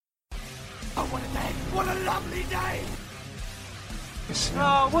what a lovely day!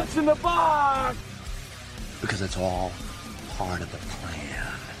 Oh, what's in the box? Because it's all part of the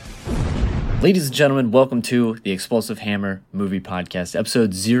plan. Ladies and gentlemen, welcome to the Explosive Hammer Movie Podcast,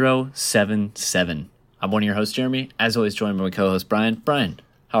 episode 077. I'm one of your hosts, Jeremy. As always, joined by my co-host, Brian. Brian,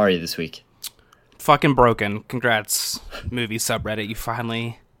 how are you this week? Fucking broken. Congrats, movie subreddit. You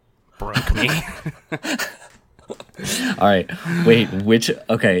finally broke me. All right. Wait,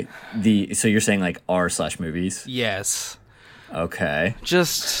 okay, so you're saying like r/movies? Yes. Okay.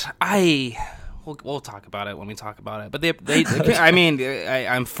 We'll talk about it when we talk about it. But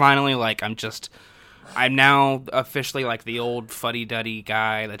I'm finally like, I'm now officially like the old fuddy-duddy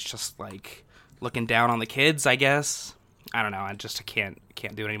guy that's just like looking down on the kids, I guess. I don't know. I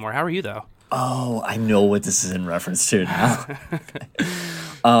can't do it anymore. How are you though? Oh, I know what this is in reference to now.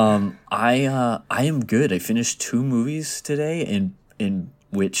 I am good. I finished 2 movies today in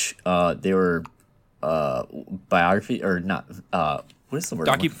which they were biography or not. What is the word?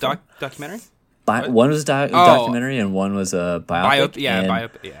 Documentary. One was documentary and one was a biopic.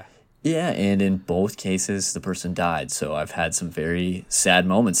 Biopic. Yeah, and in both cases, the person died. So I've had some very sad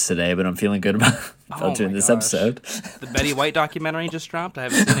moments today, but I'm feeling good about doing this episode. The Betty White documentary just dropped. I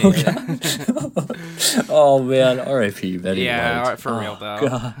haven't seen it yet. Oh man, R.I.P. Betty White. Yeah, for real though.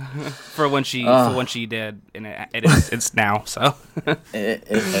 God. for when she did, and it's now. So it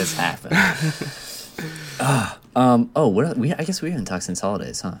has happened. I guess we haven't talked since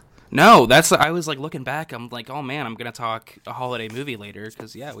holidays, huh? No, I was like looking back. I'm like, oh man, I'm gonna talk a holiday movie later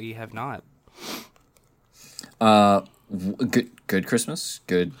because we have not. Good Christmas,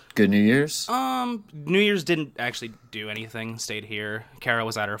 good New Year's. New Year's didn't actually do anything. Stayed here. Kara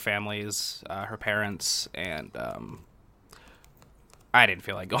was at her family's, her parents, and I didn't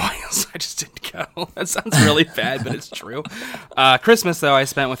feel like going, so I just didn't go. That sounds really bad, but it's true. Christmas though, I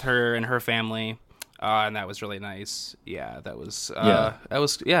spent with her and her family. And that was really nice. Yeah, that was.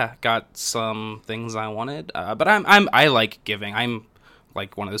 Got some things I wanted. But I like giving. I'm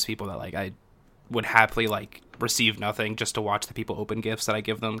like one of those people that like I would happily like receive nothing just to watch the people open gifts that I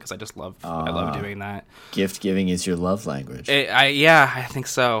give them because I just love. I love doing that. Gift giving is your love language. I think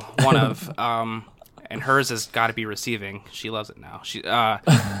so. One of. And hers has got to be receiving. She loves it now.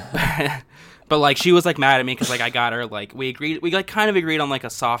 But like she was like mad at me because like I got her like we like kind of agreed on like a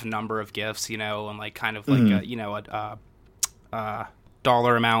soft number of gifts, you know, and like kind of like a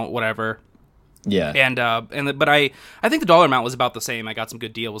dollar amount, whatever. Yeah. But I think the dollar amount was about the same. I got some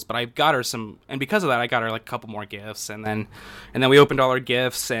good deals, but I got her some, and because of that, I got her like a couple more gifts, and then we opened all our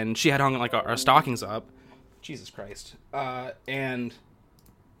gifts, and she had hung like our stockings up. Jesus Christ.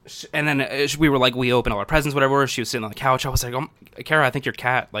 And then we were like, we opened all our presents, whatever. She was sitting on the couch. I was like, Kara, I think your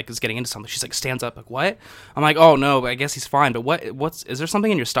cat like is getting into something. She's like, stands up, like, what? I'm like, oh no, I guess he's fine. But is there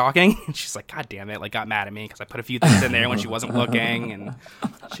something in your stocking? And she's like, God damn it, like got mad at me because I put a few things in there when she wasn't looking, and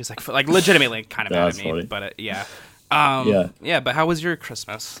she's like legitimately kind of mad at me. Funny. But yeah. But how was your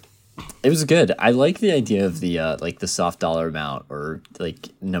Christmas? It was good. I like the idea of the like the soft dollar amount or like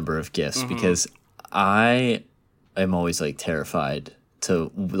number of gifts because I am always like terrified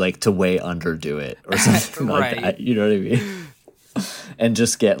to way underdo it or something like that. You know what I mean? And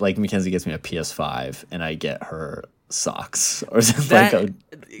just get like Mackenzie gets me a PS5 and I get her socks or something.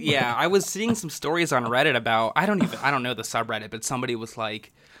 I was seeing some stories on Reddit about I don't know the subreddit, but somebody was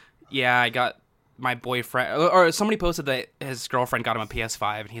like, yeah, I got my boyfriend, or somebody posted that his girlfriend got him a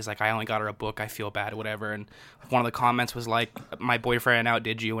PS5 and he's like, I only got her a book, I feel bad, whatever. And one of the comments was like, my boyfriend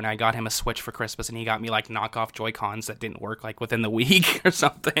outdid you and I got him a Switch for Christmas and he got me like knockoff Joy-Cons that didn't work like within the week or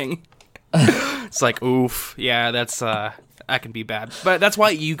something. It's like, oof, yeah, that's that can be bad, but that's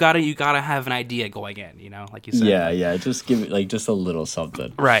why you gotta have an idea going in, you know, like you said. Yeah, just give it like just a little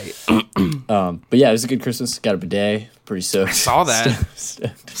something, right? But yeah, it was a good Christmas. Got a bidet, pretty stoked. I saw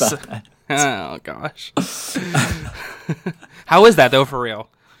that. Oh gosh. How is that though, for real?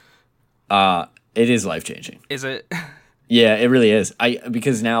 It is life-changing. Is it? Yeah, it really is.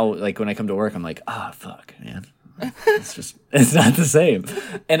 Because now like when I come to work I'm like, fuck, man. It's not the same.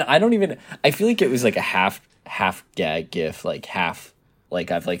 And I feel like it was like a half gag gift, like half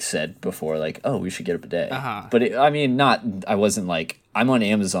like I've like said before, like, oh, we should get a bidet. But I wasn't like, I'm on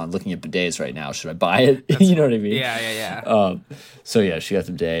Amazon looking at bidets right now. Should I buy it? You know what I mean? Yeah. So yeah, she got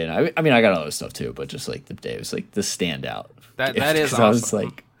the bidet, and I got other stuff too, but just like the bidet was like the standout. That is awesome. I was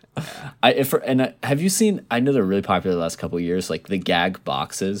like, have you seen? I know they're really popular the last couple of years. Like the gag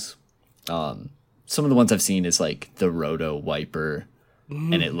boxes. Some of the ones I've seen is like the Roto Wiper,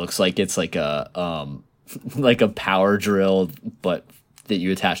 and it looks like it's like a like a power drill, but that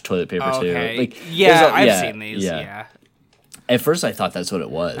you attach toilet paper to. Like, I've seen these. Yeah. At first, I thought that's what it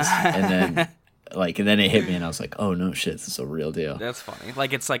was, and then like, and then it hit me, and I was like, oh no, shit, this is a real deal. That's funny.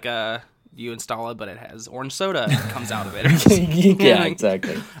 Like it's like you install it, but it has orange soda comes out of it. Yeah,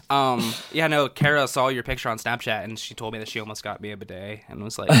 exactly. Yeah, no, Kara saw your picture on Snapchat, and she told me that she almost got me a bidet, and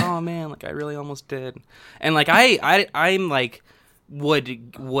was like, oh man, like I really almost did. And like I'm like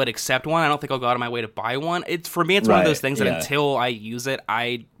would accept one. I don't think I'll go out of my way to buy one. It's for me, it's one of those things that until I use it,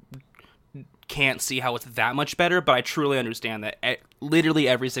 I can't see how it's that much better. But I truly understand that literally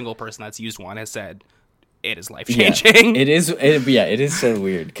every single person that's used one has said it is life changing. Yeah, it is so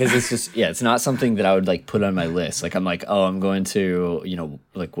weird because it's just it's not something that I would like put on my list. Like I'm like, oh, I'm going to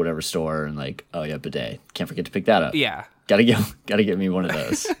like whatever store and like, oh yeah, bidet, can't forget to pick that up. Yeah, gotta get me one of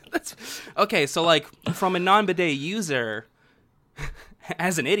those. Okay, so like from a non-bidet user,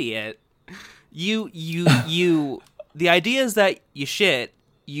 as an idiot, you the idea is that you shit,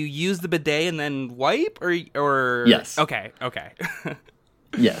 you use the bidet and then wipe or yes. Okay.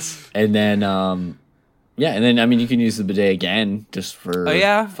 Yes, and then and then I mean you can use the bidet again just for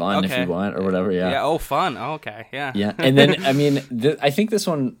fun if you want or whatever. Yeah. Oh, fun. Oh, okay. Yeah. Yeah, and then I mean I think this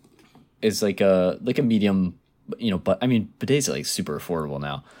one is like a medium, but I mean bidets are like super affordable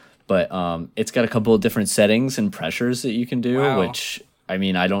now, but it's got a couple of different settings and pressures that you can do, which. I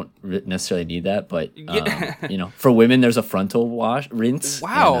mean, I don't necessarily need that, but for women, there's a frontal rinse.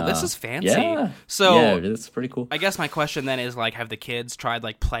 Wow, and, this is fancy. Yeah, so yeah, it's pretty cool. I guess my question then is like, have the kids tried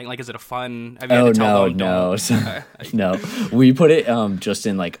like playing? Like, is it a fun? Have you had to tell them, no. We put it just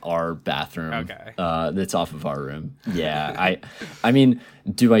in like our bathroom. Okay, that's off of our room. Yeah, I mean,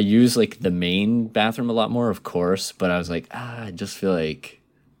 do I use like the main bathroom a lot more? Of course, but I was like, I just feel like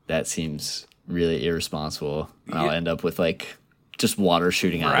that seems really irresponsible. I'll end up with like. Just water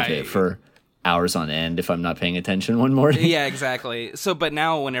shooting out of it for hours on end if I'm not paying attention one morning. Yeah, exactly. So, but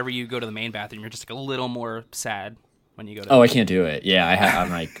now whenever you go to the main bathroom, you're just like a little more sad when you go to I can't do it. Yeah,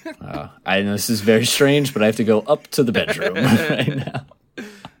 I'm like, I know this is very strange, but I have to go up to the bedroom right now.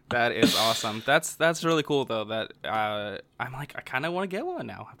 That is awesome. That's really cool though. That I'm like, I kind of want to get one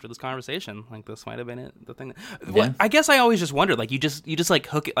now after this conversation. Like this might have been it. The thing. Well, I guess I always just wondered. Like you just like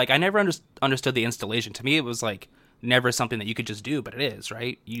hook it. Like I never understood the installation. To me, it was like. Never something that you could just do, but it is,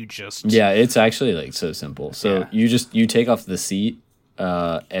 right? You just it's actually like so simple. So you take off the seat,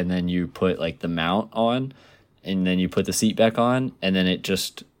 and then you put like the mount on, and then you put the seat back on, and then it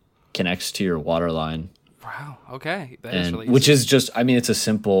just connects to your water line. Wow. Okay, that is really easy. Which is just, I mean, it's a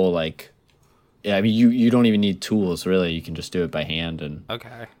simple like, I mean, you don't even need tools really. You can just do it by hand and.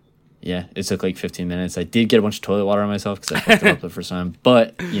 Okay. Yeah, it took like 15 minutes. I did get a bunch of toilet water on myself because I fucked it up the first time,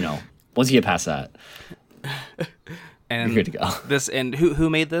 but once you get past that. And you're good to go. This and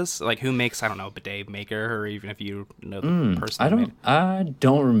who made this? Like who makes bidet maker, or even if you know the person? I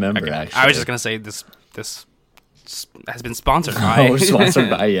don't remember actually. I was just gonna say this has been sponsored by. Oh,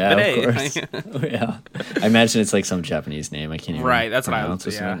 sponsored by bidet. Of course. Yeah, I imagine it's like some Japanese name. I can't even that's what I was.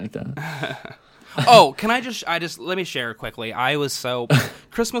 Like that. Oh, can I just let me share quickly. I was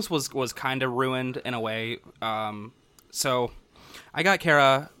Christmas was kind of ruined in a way. So I got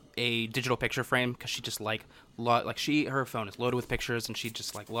Kara a digital picture frame because she just her phone is loaded with pictures and she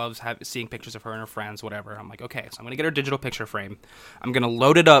just like loves seeing pictures of her and her friends, whatever. I'm like, okay, so I'm gonna get her digital picture frame. I'm gonna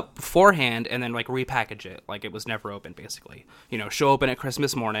load it up beforehand and then like repackage it like it was never open. Basically, she'll open it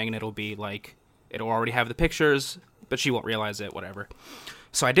Christmas morning and it'll be like it'll already have the pictures, but she won't realize it, whatever.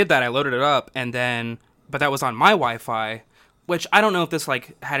 So I did that. I loaded it up but that was on my Wi-Fi. Which I don't know if this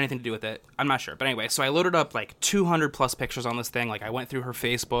like had anything to do with it. I'm not sure. But anyway, so I loaded up like 200 plus pictures on this thing. Like I went through her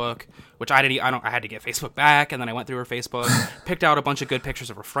Facebook, which I had to get Facebook back, and then I went through her Facebook, picked out a bunch of good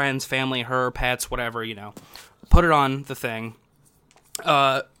pictures of her friends, family, her pets, whatever, put it on the thing,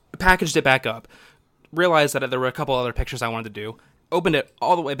 packaged it back up, realized that there were a couple other pictures I wanted to do, opened it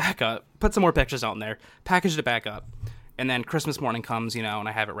all the way back up, put some more pictures out in there, packaged it back up, and then Christmas morning comes, and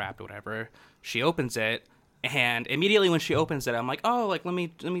I have it wrapped or whatever. She opens it. And immediately when she opens it, I'm like, oh, like, let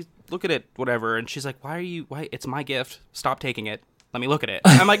me look at it, whatever. And she's like, why? It's my gift. Stop taking it. Let me look at it.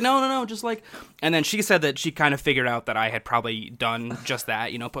 I'm like, no, just like, and then she said that she kind of figured out that I had probably done just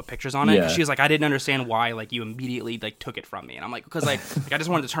that, put pictures on it. Yeah. She's like, I didn't understand why, like, you immediately, like, took it from me. And I'm like, because, like I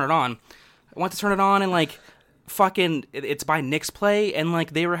just wanted to turn it on. I wanted to turn it on and, like, fucking, it's by Nick's Play, and,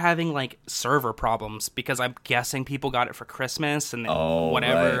 like, they were having, like, server problems because I'm guessing people got it for Christmas and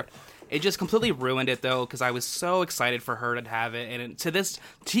whatever. Right. It just completely ruined it, though, because I was so excited for her to have it. And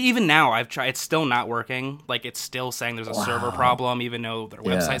to even now, I've tried. It's still not working. Like, it's still saying there's a server problem, even though their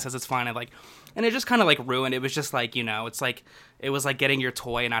website says it's fine. And it just kind of, like, ruined. It was just, like, it's like, it was like getting your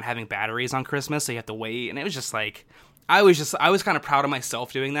toy and not having batteries on Christmas, so you have to wait. And it was just, like, I was kind of proud of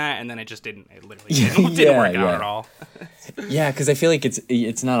myself doing that, and then it just didn't. It literally didn't work out at all. Yeah, because I feel like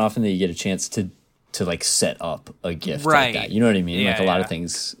it's not often that you get a chance to to like set up a gift Right. like that. You know what I mean? Yeah, like a lot yeah. of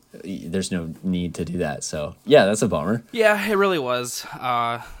things, there's no need to do that. So yeah, that's a bummer. Yeah, it really was.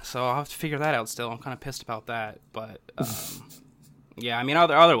 So I'll have to figure that out still. I'm kind of pissed about that. But, yeah, I mean,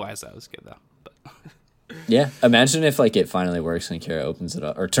 otherwise that was good, though. But Yeah, imagine if like it finally works and Kara opens it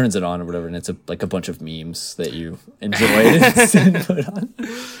up or turns it on or whatever, and it's like a bunch of memes that you enjoyed and put on.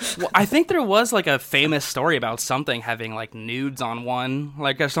 Well, I think there was like a famous story about something having like nudes on one,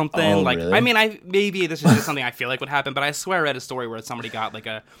 like or something. Oh, like really? I mean, maybe this is just something I feel like would happen, but I swear I read a story where somebody got like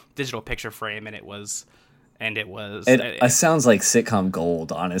a digital picture frame and it was. It sounds like sitcom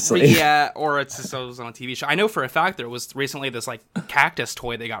gold, honestly. Yeah, or it was on a TV show. I know for a fact there was recently this like cactus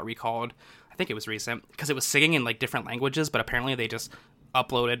toy that got recalled. I think it was recent because it was singing in like different languages, but apparently they just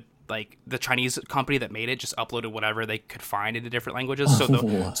uploaded like the Chinese company that made it just uploaded whatever they could find into different languages.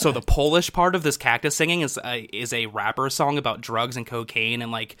 So the Polish part of this cactus singing is a rapper song about drugs and cocaine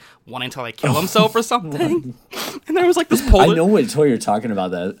and like wanting to like kill himself or something. And there was like this Polish. I know what toy you're talking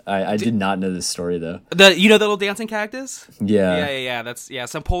about. That I did not know this story though. The little dancing cactus. Yeah. Yeah.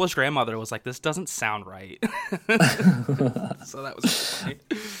 Some Polish grandmother was like, "This doesn't sound right." So that was funny.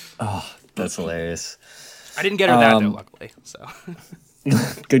 Oh, that's hilarious. I didn't get her that though, luckily. So.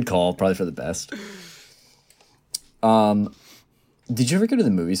 Good call, probably for the best. Did you ever go to the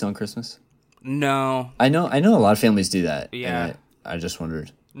movies on Christmas? No. I know a lot of families do that. Yeah. And I just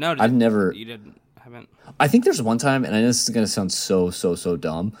wondered. No, I've never. You didn't. Haven't. I think there's one time, and I know this is gonna sound so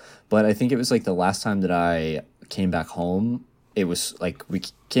dumb, but I think it was like the last time that I came back home. It was like we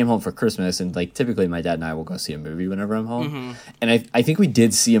came home for Christmas, and like typically my dad and I will go see a movie whenever I'm home. Mm-hmm. And I think we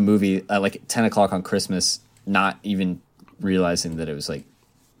did see a movie at like 10 o'clock on Christmas, not even realizing that it was like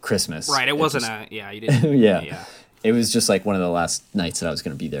Christmas. Right, it wasn't you didn't. Yeah. It was just like one of the last nights that I was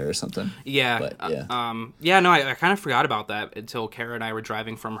going to be there or something. Yeah. But, I kind of forgot about that until Kara and I were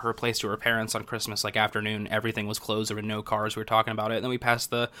driving from her place to her parents on Christmas, like afternoon. Everything was closed. There were no cars. We were talking about it. And then we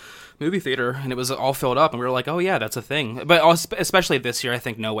passed the movie theater and it was all filled up. And we were like, oh, yeah, that's a thing. But especially this year, I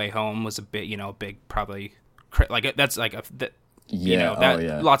think No Way Home was a bit, big, probably, like, that's like,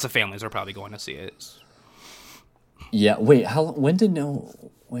 lots of families are probably going to see it. Yeah. Wait, when did No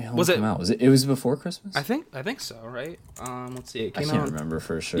Way Home come out? It was before Christmas? I think so, right? Let's see. It came I can't out, remember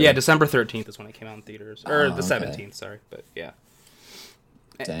for sure. Yeah, December 13th is when it came out in theaters. Or the okay. 17th, sorry. But yeah.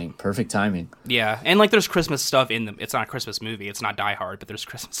 Dang, perfect timing. Yeah, and like there's Christmas stuff in it's not a Christmas movie. It's not Die Hard, but there's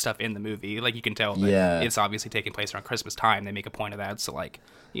Christmas stuff in the movie. Like you can tell that it's obviously taking place around Christmas time. They make a point of that. So like,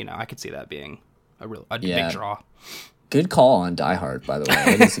 I could see that being a big draw. Good call on Die Hard, by the way.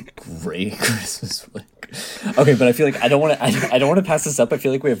 That is a great Christmas flick. Okay, but I feel like I don't want to pass this up. I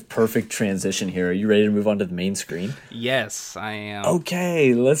feel like we have perfect transition here. Are you ready to move on to the main screen? Yes, I am.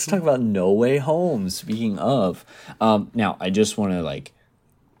 Okay, let's talk about No Way Home. Speaking of, now I just want to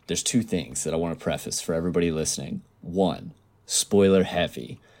there's two things that I want to preface for everybody listening. One, spoiler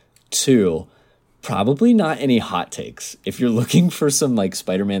heavy. Two, probably not any hot takes. If you're looking for some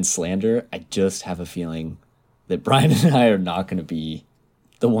Spider-Man slander, I just have a feeling that Brian and I are not going to be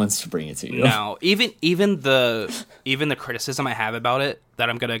the ones to bring it to you. No, even the criticism I have about it that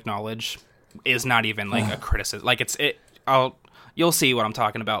I'm going to acknowledge is not even a criticism. You'll see what I'm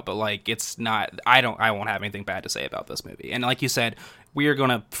talking about, but it's not. I won't have anything bad to say about this movie. And like you said, we are going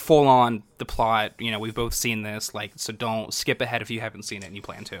to full on the plot. We've both seen this, so don't skip ahead if you haven't seen it and you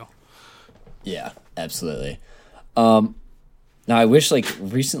plan to. Yeah, absolutely. Now I wish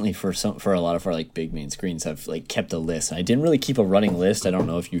recently for a lot of our big main screens I've kept a list. I didn't really keep a running list. I don't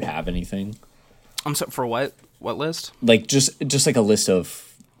know if you have anything. I'm sorry, for what? What list? Just a list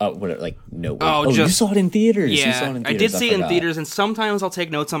of No Way. Oh, you saw it in theaters. Yeah, You saw it in theaters. I did see it in theaters, and sometimes I'll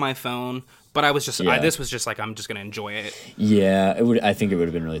take notes on my phone. But I was just, this was just I'm just gonna enjoy it. Yeah, it would. I think it would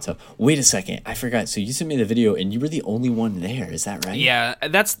have been really tough. Wait a second, I forgot. So you sent me the video, and you were the only one there. Is that right? Yeah,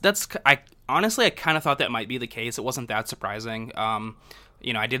 that's. I honestly, I kind of thought that might be the case. It wasn't that surprising.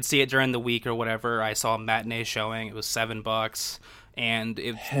 I did see it during the week or whatever. I saw a matinee showing. It was $7, and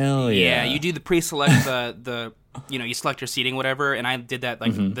hell yeah. You do the pre-select the. You select your seating, whatever, and I did that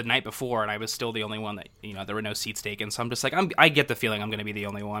the night before, and I was still the only one that there were no seats taken. So I'm just I get the feeling I'm going to be the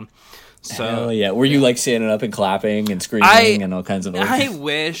only one. So hell yeah, were you standing up and clapping and screaming and all kinds of? I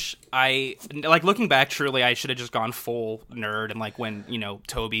wish looking back, truly I should have just gone full nerd and when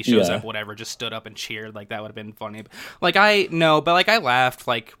Toby shows up, whatever, just stood up and cheered. That would have been funny. But I laughed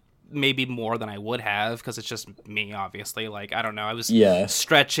maybe more than I would have because it's just me, obviously. I don't know, I was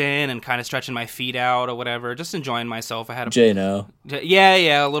stretching and kind of stretching my feet out or whatever, just enjoying myself. I had a J-No.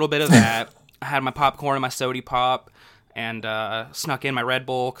 Yeah, a little bit of that. I had my popcorn and my sody pop, and snuck in my Red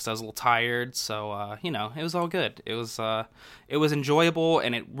Bull because I was a little tired. So it was all good. It was enjoyable,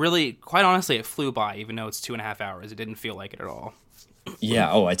 and it really, quite honestly, it flew by. Even though it's 2.5 hours, it didn't feel like it at all.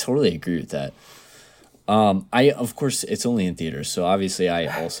 Yeah. Oh, I totally agree with that. Of course, it's only in theaters, so obviously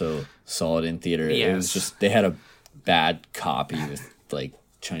I also saw it in theater. Yes. It was just they had a bad copy with like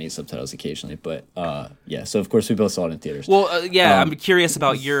Chinese subtitles occasionally, but yeah. So of course we both saw it in theaters. Well, I'm curious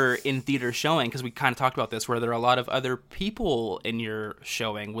about your in theater showing because we kind of talked about this. Were there a lot of other people in your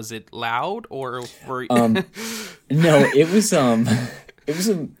showing? Was it loud or were? No, it was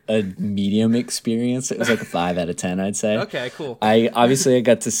a medium experience. It was like a 5 out of 10, I'd say. Okay, cool. I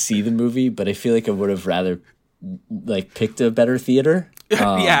got to see the movie, but I feel like I would have rather like picked a better theater.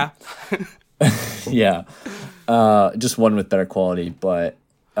 Yeah. Yeah. Just one with better quality, but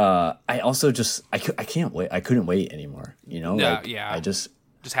I also just I can't wait. I couldn't wait anymore, No, like, yeah. I just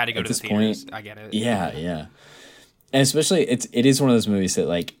had to go at to the this theaters. point, I get it. yeah. And especially it is one of those movies that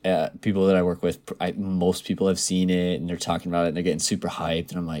like people that I work with, most people have seen it and they're talking about it and they're getting super hyped,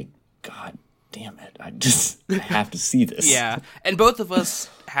 and I'm like, God damn it, I have to see this. Yeah, and both of us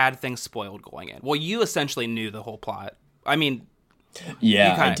had things spoiled going in. Well, you essentially knew the whole plot. I mean,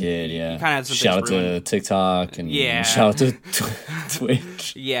 Yeah, kinda, I did. Yeah, you kinda had some shout out things to ruined. TikTok and Yeah. shout out to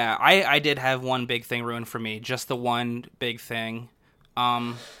Twitch. Yeah, I did have one big thing ruined for me. Just the one big thing.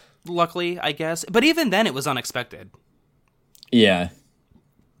 Luckily, I guess. But even then, it was unexpected. Yeah,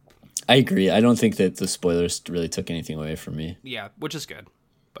 I agree. I don't think that the spoilers really took anything away from me. Yeah, which is good.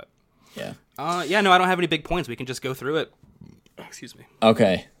 But Yeah. no, I don't have any big points. We can just go through it. Excuse me.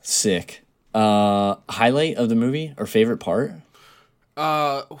 Okay. Sick. Highlight of the movie or favorite part?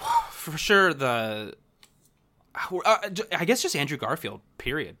 For sure, I guess just Andrew Garfield.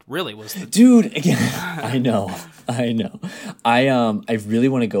 Period. Really was the Dude, again, I know. I really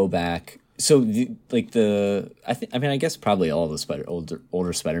want to go back. So, I guess probably all the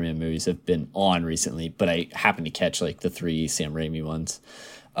older Spider-Man movies have been on recently, but I happened to catch like the 3 Sam Raimi ones.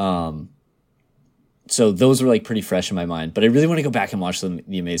 So those were like pretty fresh in my mind, but I really want to go back and watch the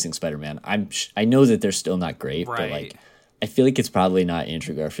Amazing Spider-Man. I know that they're still not great, but like I feel like it's probably not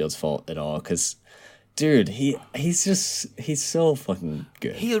Andrew Garfield's fault at all because, dude, he's so fucking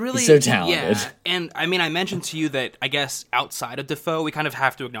good. He's so talented. Yeah, and I mean, I mentioned to you that I guess outside of Dafoe, we kind of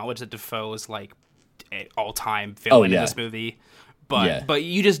have to acknowledge that Dafoe is like an all-time villain in this movie. But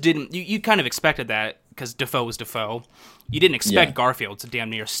you just didn't. You kind of expected that because Dafoe was Dafoe. You didn't expect Garfield to damn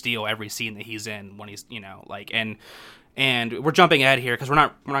near steal every scene that he's in when he's and we're jumping ahead here because we're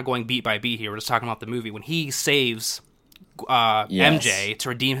not going beat by beat here. We're just talking about the movie when he saves MJ to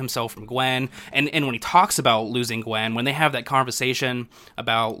redeem himself from Gwen, and when he talks about losing Gwen, when they have that conversation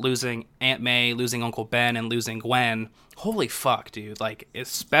about losing Aunt May, losing Uncle Ben, and losing Gwen, holy fuck, dude! Like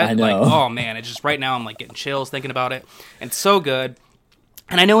I know. like oh man, it's just right now I'm like getting chills thinking about it, and it's so good.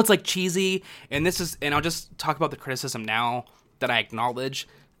 And I know it's like cheesy, and I'll just talk about the criticism now that I acknowledge.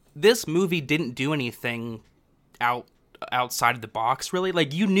 This movie didn't do anything outside of the box, really.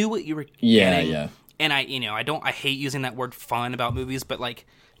 Like you knew what you were getting. Yeah. And I hate using that word fun about movies, but like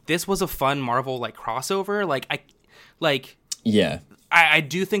this was a fun Marvel like crossover. I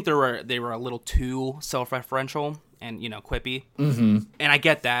do think they were a little too self-referential and quippy. Mm-hmm. And I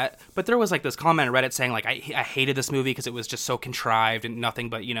get that, but there was like this comment on Reddit saying like I hated this movie because it was just so contrived and nothing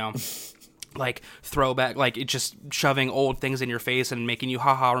but like throwback, like it just shoving old things in your face and making you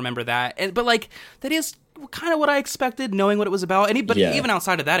haha remember that. But like that is kind of what I expected, knowing what it was about. But even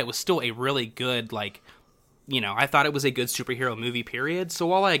outside of that, it was still a really good I thought it was a good superhero movie. Period. So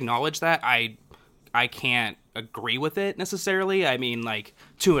while I acknowledge that, I can't agree with it necessarily. I mean, like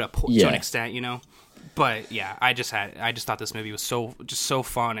to an extent, But yeah, I just thought this movie was so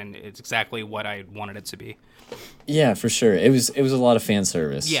fun, and it's exactly what I wanted it to be. Yeah, for sure. It was a lot of fan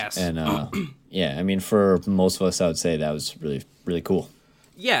service. Yes. And yeah, I mean, for most of us, I would say that was really, really cool.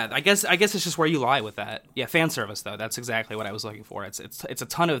 Yeah, I guess it's just where you lie with that. Yeah, fan service though. That's exactly what I was looking for. It's a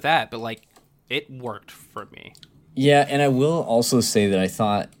ton of that, but like it worked for me. Yeah, and I will also say that I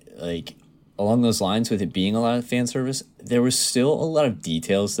thought like along those lines with it being a lot of fan service, there was still a lot of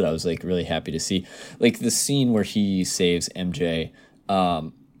details that I was like really happy to see. Like the scene where he saves MJ,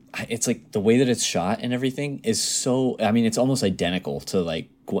 it's like the way that it's shot and everything is so, I mean, it's almost identical to like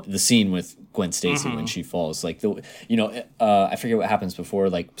the scene with Gwen Stacy when she falls. Like I forget what happens before,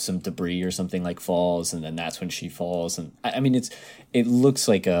 like some debris or something like falls, and then that's when she falls. And I mean, it looks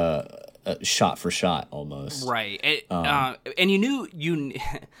like a shot for shot almost. Right. And you knew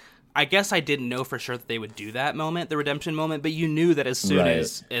I guess I didn't know for sure that they would do that moment, the redemption moment, but you knew that as soon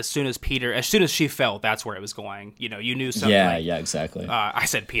as she fell, that's where it was going. You know, you knew something. Yeah, exactly. I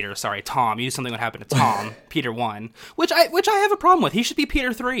said Peter, sorry, Tom. You knew something would happen to Tom, Peter 1, which I have a problem with. He should be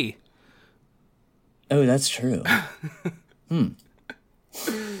Peter 3. Oh, that's true.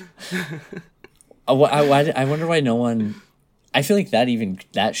 I wonder why no one. I feel like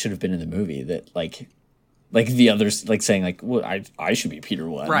that should have been in the movie. That like the others like saying like, well, I should be Peter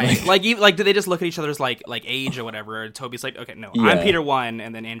 1, right? Like did they just look at each other's like age or whatever? And Toby's like, okay, no, I'm Peter 1,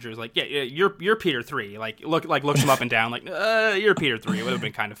 and then Andrew's like, yeah, you're Peter 3. Like looks him up and down, like, you're Peter 3. It would have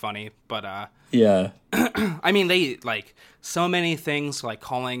been kind of funny, but yeah. I mean, they like so many things like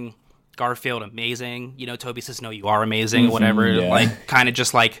calling Garfield amazing. You know, Toby says, no, you are amazing, or whatever. Yeah. Like kind of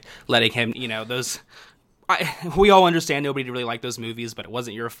just like letting him, you know, those. We all understand nobody really liked those movies, but it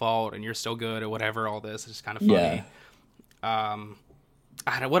wasn't your fault, and you're still good, or whatever. All this is kind of funny. Yeah.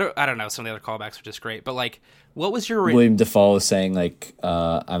 I don't know. Some of the other callbacks are just great, but like, what was your William Dafoe was saying like,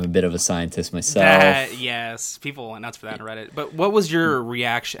 I'm a bit of a scientist myself. Yes, people went nuts for that on Reddit. But what was your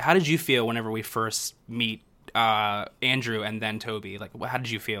reaction? How did you feel whenever we first meet Andrew and then Toby? Like, how did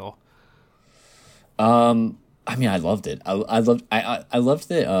you feel? I mean, I loved it. I loved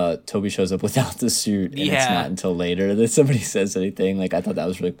that Toby shows up without the suit, and it's not until later that somebody says anything. Like, I thought that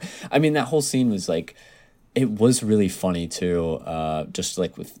was really. I mean, that whole scene was like, it was really funny too. Just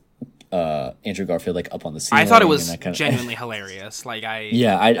like with Andrew Garfield like up on the ceiling. I thought it was genuinely hilarious. Like I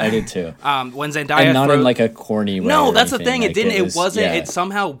did too. When Zendaya and not in like a corny way. No, that's the thing. Like, it didn't. It wasn't. Yeah. It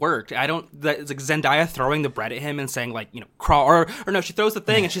somehow worked. It's like Zendaya throwing the bread at him and saying like, you know, crawl or no. She throws the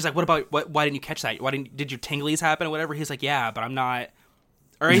thing and she's like, what about why didn't you catch that? Did your tinglies happen or whatever? He's like, yeah, but I'm not.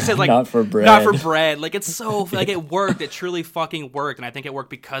 Or he said like not for bread. Like it's so like it worked. It truly fucking worked, and I think it worked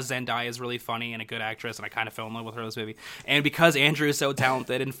because Zendaya is really funny and a good actress, and I kind of fell in love with her in this movie. And because Andrew is so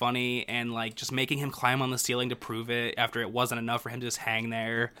talented and funny, and like just making him climb on the ceiling to prove it after it wasn't enough for him to just hang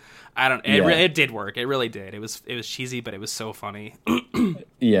there. It did work. It really did. It was cheesy, but it was so funny.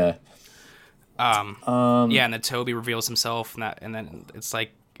 Yeah. Yeah, and then Toby reveals himself, and then it's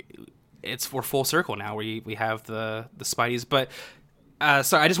like we're full circle now. We have the Spideys, but.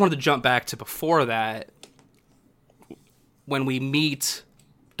 So I just wanted to jump back to before that, when we meet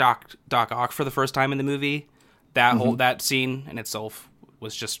Doc Ock for the first time in the movie. That scene in itself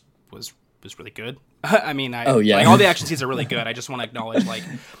was really good. I mean, like, all the action scenes are really good. I just want to acknowledge, like,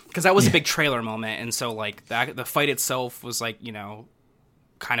 because that was a big trailer moment, and so like the fight itself was like, you know,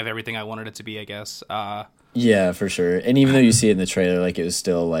 kind of everything I wanted it to be, I guess. Yeah, for sure. And even though you see it in the trailer, like it was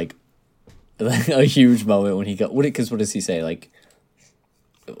still like a huge moment when he got what does he say like?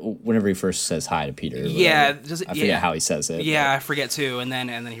 Whenever he first says hi to Peter, I forget how he says it. Yeah, I forget too. And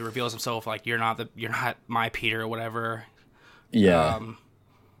then he reveals himself like you're not my Peter or whatever. Yeah.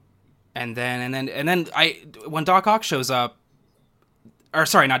 And then when Doc Ock shows up, or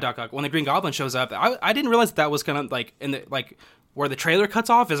sorry, not Doc Ock, when the Green Goblin shows up, I didn't realize that was gonna like in the like where the trailer cuts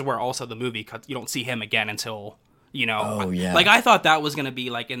off is where also the movie cuts. You don't see him again until. You know, like I thought that was gonna be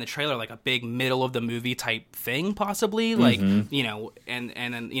like in the trailer, like a big middle of the movie type thing, possibly. Like you know, and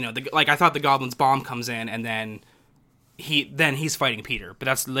then you know, like I thought the Goblin's bomb comes in, and then he's fighting Peter, but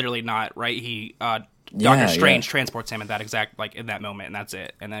that's literally not right. Doctor Strange transports him in that exact like in that moment, and that's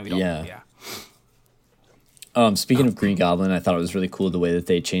it. And then we don't. Speaking of Green Goblin, I thought it was really cool the way that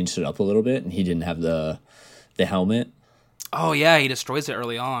they changed it up a little bit, and he didn't have the helmet. Oh yeah, he destroys it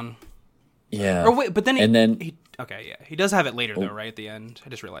early on. Yeah. Or wait, but then he does have it later though, right at the end. I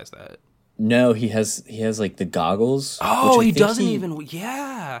just realized that. No, he has like the goggles. Oh, he doesn't even.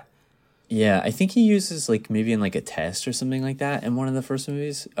 Yeah. Yeah, I think he uses like maybe in like a test or something like that in one of the first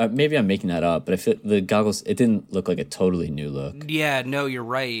movies. Maybe I'm making that up, but I feel the goggles. It didn't look like a totally new look. Yeah, no, you're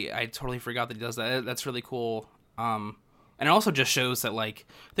right. I totally forgot that he does that. That's really cool. And it also just shows that like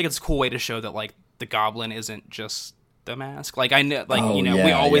I think it's a cool way to show that like the Goblin isn't just the mask. Like I know, like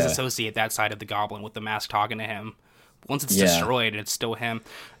we always associate that side of the Goblin with the mask talking to him. Once it's destroyed, it's still him.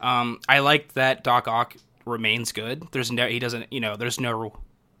 I like that Doc Ock remains good. There's no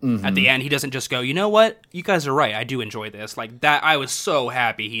at the end he doesn't just go, you know what, you guys are right, I do enjoy this. Like that, I was so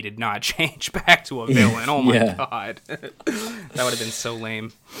happy he did not change back to a villain. Oh my god. That would have been so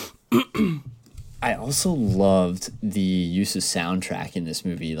lame. I also loved the use of soundtrack in this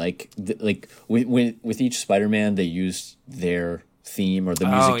movie. Like with each Spider-Man, they used their theme or the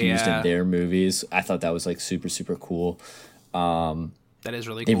music used in their movies. I thought that was like super, super cool. That is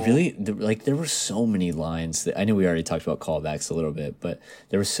really cool. There were so many lines that I know we already talked about callbacks a little bit, but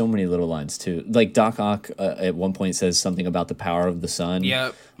there were so many little lines too. Like Doc Ock at one point says something about the power of the sun.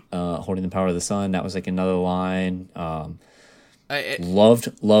 Yep. Holding the power of the sun. That was like another line.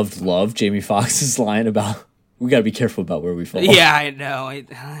 Loved Jamie Foxx's line about we got to be careful about where we fall. Yeah, I know.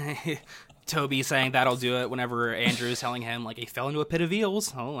 Toby saying that'll do it whenever Andrew's telling him like he fell into a pit of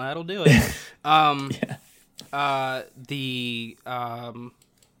eels. Oh, that'll do it. Yeah. I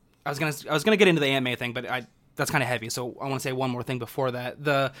was gonna get into the Aunt May thing, but that's kind of heavy. So I want to say one more thing before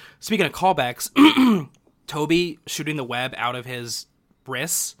that. Speaking of callbacks, Toby shooting the web out of his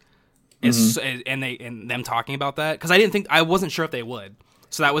wrists is and them talking about that because I wasn't sure if they would.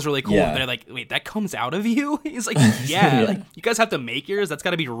 So that was really cool. Yeah. They're like, wait, that comes out of you? He's like, yeah. Like, you guys have to make yours? That's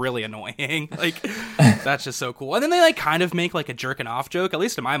got to be really annoying. Like, that's just so cool. And then they, like, kind of make, like, a jerking off joke, at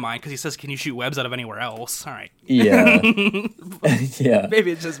least in my mind, because he says, can you shoot webs out of anywhere else? All right. Yeah. Yeah.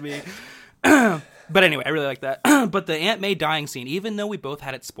 Maybe it's just me. But anyway, I really like that. But the Aunt May dying scene, even though we both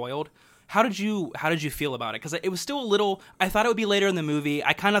had it spoiled, how did you feel about it? Because it was still a little, I thought it would be later in the movie.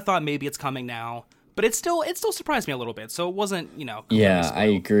 I kind of thought maybe it's coming now. But it still surprised me a little bit, so it wasn't, Yeah, spoiled. I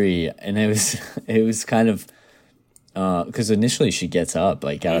agree, and it was kind of because initially she gets up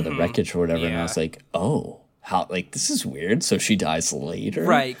like out of the wreckage or whatever, and I was like, oh, how this is weird. So she dies later,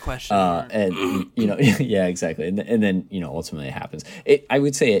 right? Question mark. And yeah, exactly, and then ultimately it happens. I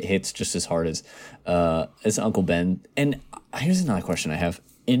would say it hits just as hard as Uncle Ben. And here's another question I have: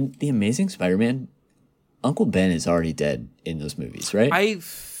 in the Amazing Spider-Man, Uncle Ben is already dead in those movies, right?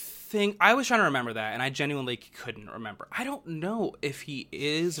 I was trying to remember that, and I genuinely couldn't remember. I don't know if he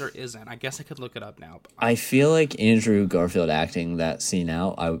is or isn't. I guess I could look it up now. I feel like Andrew Garfield acting that scene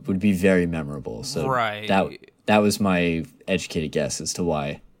out would be very memorable. So right. that was my educated guess as to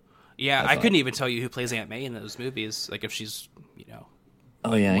why. Yeah, I couldn't even tell you who plays Aunt May in those movies. Like if she's,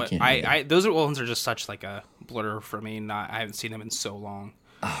 Oh yeah, I can't. those ones are just such like a blur for me. I haven't seen them in so long.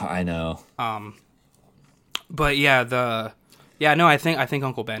 Oh, I know. But yeah, I think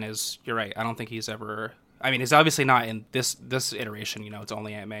Uncle Ben is. You're right. I don't think he's ever. I mean, he's obviously not in this iteration. It's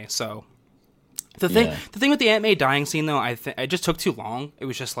only Aunt May. So the thing with the Aunt May dying scene, though, it just took too long. It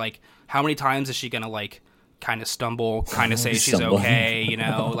was just like, how many times is she gonna like kind of stumble, kind of say she's okay,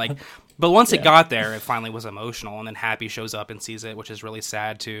 like. But once it got there, it finally was emotional, and then Happy shows up and sees it, which is really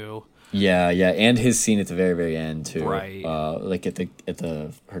sad too. Yeah, and his scene at the very, very end too, right? Like at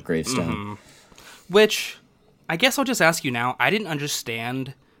her gravestone, which. I guess I'll just ask you now. I didn't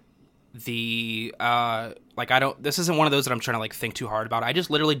understand the this isn't one of those that I'm trying to like think too hard about. I just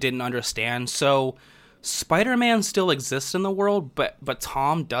literally didn't understand. So Spider-Man still exists in the world, but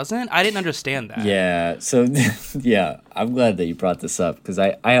Tom doesn't? I didn't understand that. Yeah. So yeah, I'm glad that you brought this up because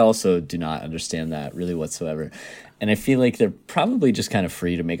I also do not understand that really whatsoever. And I feel like they're probably just kind of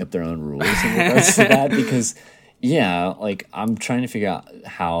free to make up their own rules in regards to that because yeah, like I'm trying to figure out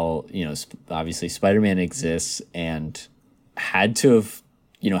how, obviously Spider-Man exists and had to have,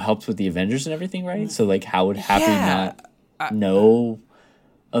 helped with the Avengers and everything, right? So like how would Happy not know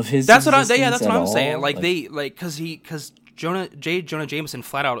of his That's what I'm saying. Like they cuz Jonah Jameson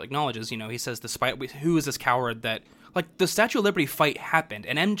flat out acknowledges, he says who is this coward that like the Statue of Liberty fight happened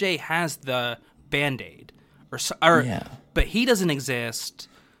and MJ has the Band-Aid but he doesn't exist.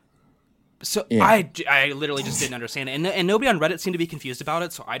 So yeah. I literally just didn't understand it, and nobody on Reddit seemed to be confused about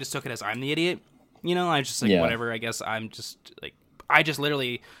it. So I just took it as I'm the idiot. I just like whatever. I guess I'm just like I just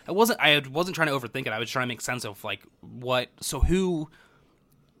literally I wasn't trying to overthink it. I was trying to make sense of like what. So who?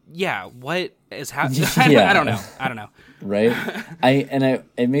 Yeah, what is happening? I don't know. Right.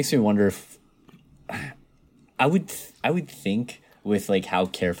 It makes me wonder if I would think with like how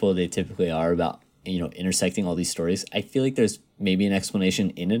careful they typically are about intersecting all these stories. I feel like there's maybe an explanation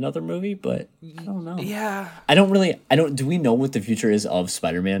in another movie, but I don't know. Yeah. Do we know what the future is of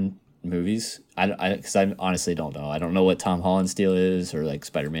Spider-Man movies? Because I honestly don't know. I don't know what Tom Holland's deal is or like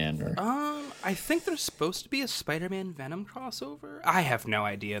Spider-Man or... I think there's supposed to be a Spider-Man Venom crossover. I have no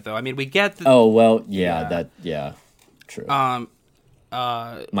idea though. I mean, we get the... Oh, well, yeah, true.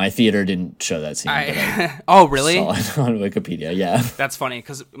 My theater didn't show that scene. Oh, really? Saw it on Wikipedia, yeah. That's funny,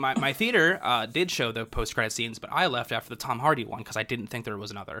 because my theater did show the post-credit scenes, but I left after the Tom Hardy one, because I didn't think there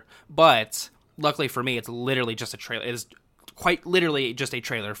was another. But, luckily for me, it's literally just a trailer. It is quite literally just a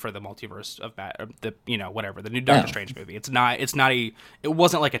trailer for the multiverse of the new Doctor Strange movie. It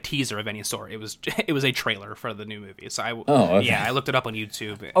wasn't like a teaser of any sort. It was a trailer for the new movie. So I looked it up on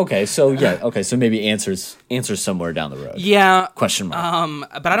YouTube. So maybe answers somewhere down the road. Yeah. Question mark.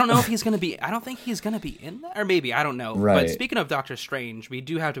 But I don't know if he's going to be, I don't think he's going to be in that, or maybe, I don't know. Right. But speaking of Doctor Strange, we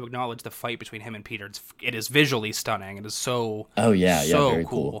do have to acknowledge the fight between him and Peter. It is visually stunning. It is so, very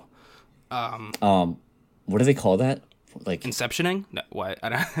cool. What do they call that? like Inceptioning? No, what? I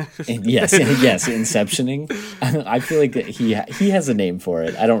don't. yes, Inceptioning. I feel like that he has a name for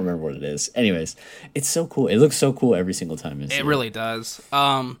it. I don't remember what it is. Anyways, it's so cool. It looks so cool every single time. It really does.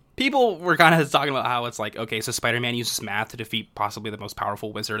 People were kind of talking about how it's like, okay, so Spider-Man uses math to defeat possibly the most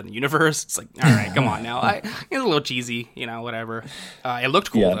powerful wizard in the universe. It's like, all right, come on now. It's a little cheesy, whatever. It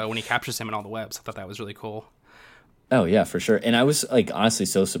looked cool though when he captures him in all the webs. I thought that was really cool. Oh yeah, for sure. And I was like honestly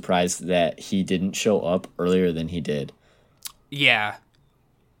so surprised that he didn't show up earlier than he did. Yeah.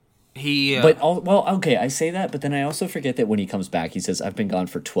 Okay, I say that, but then I also forget that when he comes back, he says, "I've been gone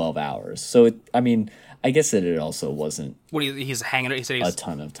for 12 hours." So I guess that it also wasn't. What he's hanging? He said he's a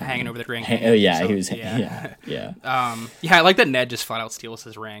ton of time hanging over the ring. Oh yeah, so, he was. Yeah. Yeah. I like that Ned just flat out steals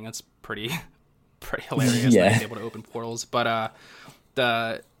his ring. That's pretty hilarious. Yeah. That he's able to open portals. But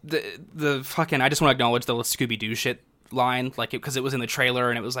the fucking, I just want to acknowledge the Scooby Doo shit line, like, because it was in the trailer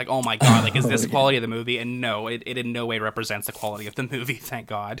and it was like, oh my god, like, is this the quality of the movie? And no, it in no way represents the quality of the movie, thank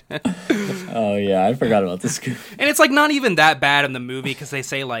god. Oh yeah, I forgot about this. And it's like not even that bad in the movie, because they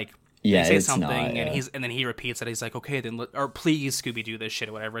say like, yeah, they say it's something not, yeah. and then he repeats it. He's like, okay, then or please Scooby Doo this shit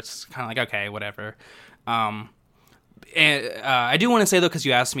or whatever. It's kind of like, okay, whatever. And I do want to say though, because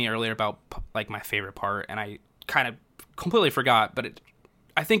you asked me earlier about like my favorite part, and I kind of completely forgot, but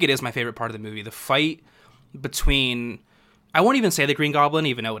I think it is my favorite part of the movie. The fight between, I won't even say the Green Goblin,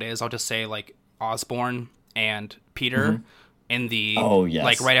 even though it is. I'll just say like Osborn and Peter in the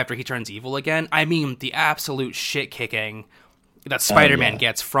like right after he turns evil again. I mean, the absolute shit kicking that Spider-Man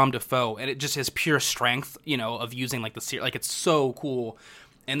gets from Dafoe, and it just his pure strength, of using like like it's so cool.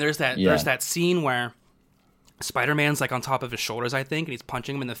 And there's that scene where Spider-Man's like on top of his shoulders, I think, and he's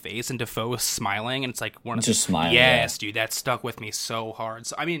punching him in the face, and Dafoe is smiling, and it's like smiling. Yes, dude, that stuck with me so hard.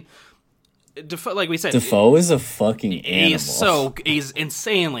 So I mean, Dafoe, like we said, Defoe is a fucking animal. He's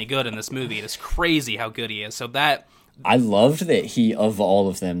insanely good in this movie. It's crazy how good he is. So that I loved that of all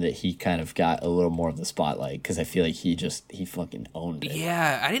of them, that he kind of got a little more of the spotlight, because I feel like he fucking owned it.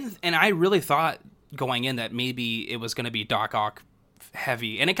 Yeah, I really thought going in that maybe it was going to be Doc Ock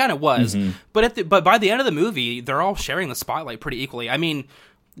heavy, and it kind of was. But by the end of the movie, they're all sharing the spotlight pretty equally. I mean,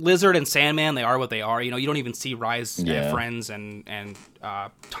 Lizard and Sandman, they are what they are. You don't even see Rise and Friends and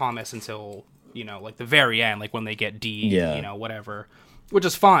Thomas until like the very end, like when they get D, whatever, which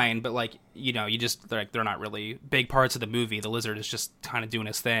is fine. But like you just they're not really big parts of the movie. The Lizard is just kind of doing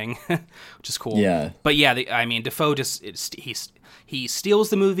his thing, which is cool. Yeah. But yeah, I mean, Dafoe he steals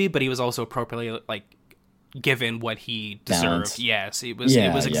the movie, but he was also appropriately like given what he deserved. Balance. Yes, it was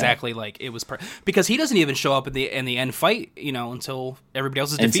exactly like it was because he doesn't even show up in the end fight, until everybody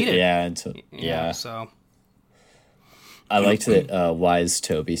else is defeated. So I liked that Wise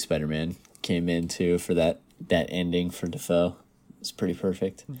Toby Spider-Man came in too for that ending for Dafoe. It's pretty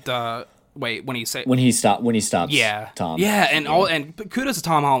perfect. When he stops Tom. Yeah, and kudos to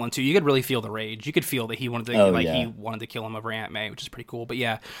Tom Holland too. You could really feel the rage. You could feel that he wanted to he wanted to kill him over Aunt May, which is pretty cool. But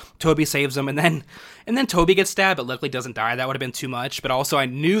yeah, Toby saves him, and then Toby gets stabbed, but luckily doesn't die. That would have been too much. But also I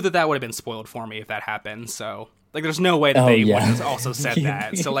knew that would have been spoiled for me if that happened. So like, there's no way that they wouldn't have also said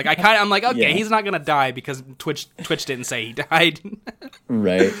that. So like, I'm like, okay, he's not gonna die because Twitch didn't say he died.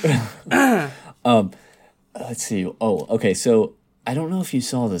 Right. Let's see. Oh, okay. So I don't know if you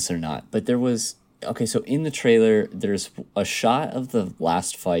saw this or not, but there was so in the trailer, there's a shot of the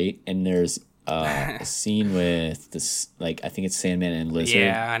last fight, and there's a scene with this, like, I think it's Sandman and Lizard.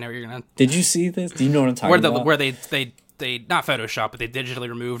 Yeah, I know what you're gonna. Did you see this? Do you know what I'm talking about? Where they not Photoshop, but they digitally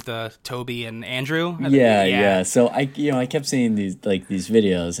removed the Toby and Andrew. Yeah. So I kept seeing these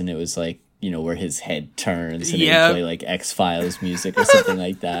videos, and it was like, where his head turns and they play like X-Files music or something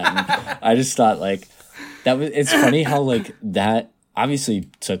like that. And I just thought like it's funny how like that obviously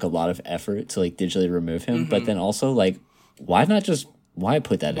took a lot of effort to like digitally remove him, but then also like why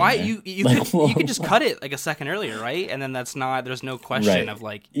put that in there? You could just cut it like a second earlier, right? And then there's no question of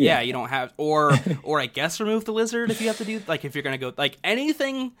like, you don't have, or I guess remove the Lizard if you have to do, like, if you're going to go like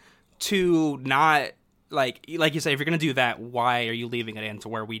anything to not, like you say, if you're going to do that, why are you leaving it in to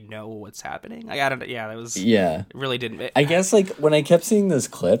where we know what's happening? Like, I don't, that was, it really didn't. I guess like when I kept seeing those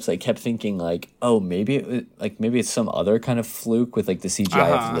clips, I kept thinking like, oh, maybe it's some other kind of fluke with like the CGI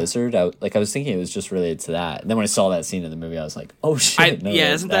of Lizard. I was thinking it was just related to that. And then when I saw that scene in the movie, I was like, oh shit,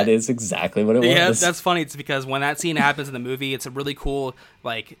 that is exactly what it was. Yeah, that's funny. It's because when that scene happens in the movie, it's a really cool,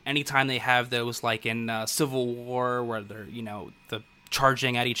 like, anytime they have those, like in Civil War, where they're, the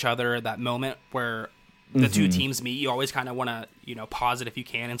charging at each other, that moment where the two teams meet, you always kind of want to, pause it if you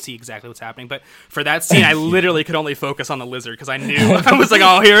can and see exactly what's happening. But for that scene, I literally could only focus on the Lizard because I knew. I was like,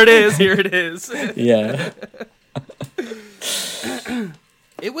 oh, here it is. Yeah.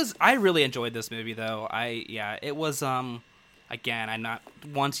 I really enjoyed this movie though. It was again, I'm not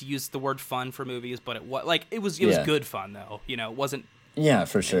one to use the word fun for movies, but it was good fun though. You know, it wasn't. Yeah,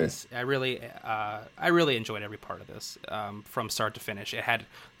 for sure. I really enjoyed every part of this from start to finish. It had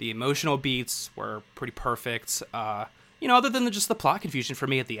the emotional beats were pretty perfect. Other than just the plot confusion for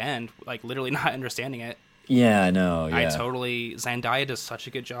me at the end, like literally not understanding it. Yeah, I know. Yeah. Zendaya does such a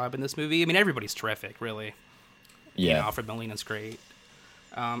good job in this movie. I mean, everybody's terrific, really. Yeah. Alfred Molina's great.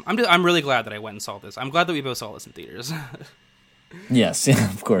 I'm really glad that I went and saw this. I'm glad that we both saw this in theaters. Yes,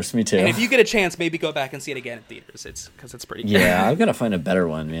 of course, me too. And if you get a chance, maybe go back and see it again in theaters. Because it's pretty good. Yeah, I've got to find a better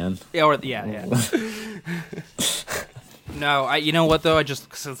one, man. Yeah. No, you know what though?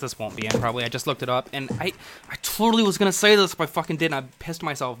 Since this won't be in probably, I just looked it up, and I totally was gonna say this, but I fucking didn't. I pissed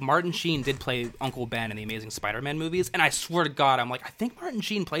myself. Martin Sheen did play Uncle Ben in the Amazing Spider-Man movies, and I swear to God, I'm like, I think Martin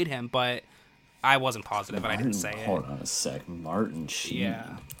Sheen played him, but I wasn't positive, and I didn't say it. Hold on a sec, Martin Sheen.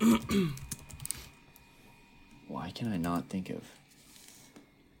 Yeah. Why can I not think of?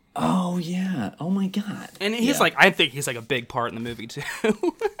 Oh yeah! Oh my God! And he's I think he's like a big part in the movie too.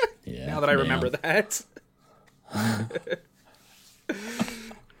 Yeah. Now that I remember that.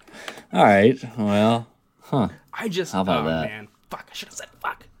 All right. Well, huh. How about that? Man. Fuck, I should have said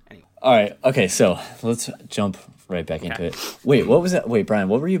fuck. Anyway. All right. Okay, so let's jump right back into it. Wait, what was that? Wait, Brian,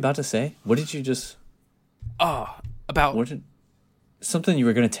 what were you about to say? What did you just... About... Something you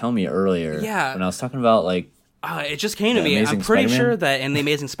were going to tell me earlier. Yeah. When I was talking about, it just came to me. I'm pretty sure that in The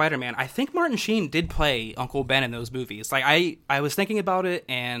Amazing Spider-Man, I think Martin Sheen did play Uncle Ben in those movies. I was thinking about it,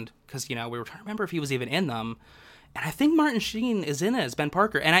 and... Because, we were trying to remember if he was even in them. And I think Martin Sheen is in it as Ben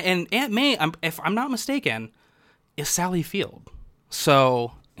Parker. And Aunt May, if I'm not mistaken, is Sally Field.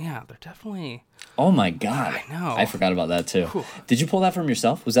 So, yeah, they're definitely... Oh, my God. I know. I forgot about that, too. Whew. Did you pull that from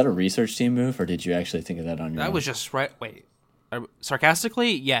yourself? Was that a research team move, or did you actually think of that on your own? That was just right... Wait.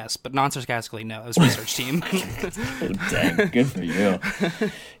 Sarcastically, yes, but non-sarcastically, no. It was a research team. Oh, dang. Good for you.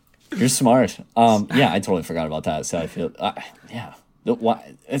 You're smart. Yeah, I totally forgot about that. Sally Field. Yeah.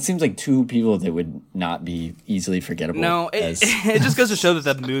 It seems like two people that would not be easily forgettable. No, it just goes to show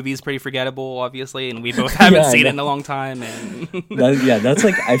that the movie's pretty forgettable, obviously, and we both haven't seen it in a long time. And that's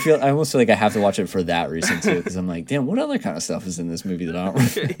like I almost feel like I have to watch it for that reason too, because I'm like, damn, what other kind of stuff is in this movie that I don't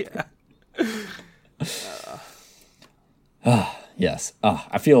remember? Yes.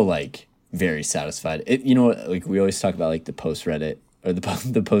 I feel like very satisfied. Like we always talk about like the post Reddit or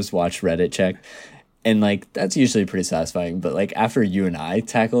the post watch Reddit check. And, that's usually pretty satisfying. But, after you and I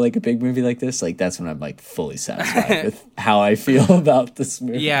tackle, a big movie like this, that's when I'm, fully satisfied with how I feel about this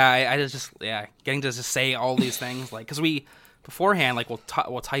movie. Yeah, I just getting to just say all these things, because we, beforehand,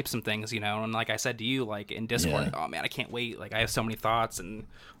 we'll type some things, and like I said to you, in Discord, oh, man, I can't wait. I have so many thoughts. And,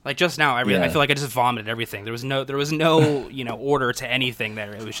 just now, I feel like I just vomited everything. There was no order to anything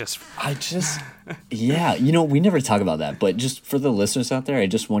there. It was just... Yeah, we never talk about that. But just for the listeners out there, I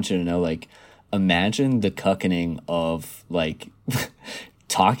just want you to know, imagine the cuckening of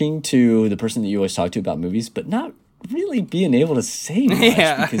talking to the person that you always talk to about movies, but not really being able to say much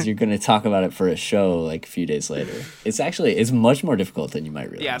because you're going to talk about it for a show a few days later. It's much more difficult than you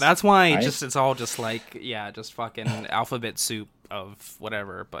might realize. Yeah, that's why right? it's all just just fucking alphabet soup of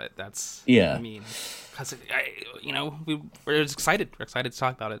whatever. But that's I mean, because we're just excited. We're excited to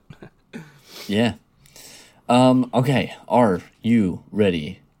talk about it. Yeah. Okay. Are you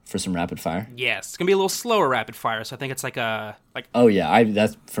ready for some rapid fire? Yes, it's gonna be a little slower rapid fire, so I think it's Oh yeah,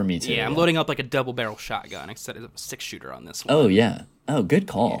 that's for me too. Yeah, I'm loading up a double barrel shotgun instead of a 6-shooter on this one. Oh yeah. Oh, good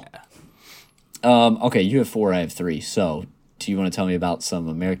call. Yeah. Okay, you have 4, I have 3. So, do you want to tell me about some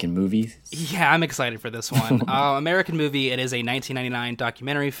American movies? Yeah, I'm excited for this one. American movie. It is a 1999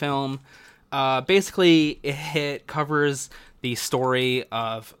 documentary film. Basically, it covers the story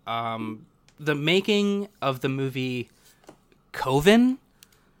of the making of the movie Coven,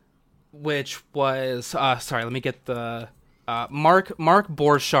 which was sorry, let me get the Mark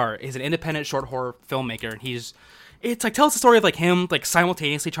Borchardt is an independent short horror filmmaker, and it's tells the story of him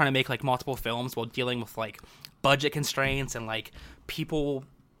simultaneously trying to make multiple films while dealing with budget constraints and people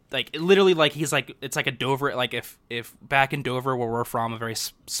literally he's it's a Dover, if back in Dover where we're from, a very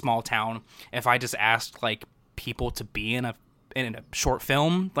small town, if I just asked people to be in a short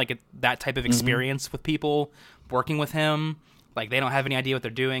film, that type of experience with people working with him. They don't have any idea what they're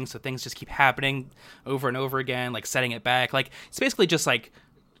doing, so things just keep happening over and over again, setting it back. It's basically just,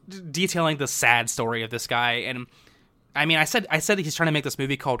 detailing the sad story of this guy. And, I mean, I said that he's trying to make this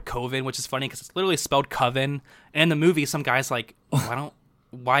movie called Coven, which is funny because it's literally spelled Coven. And in the movie, some guy's like, why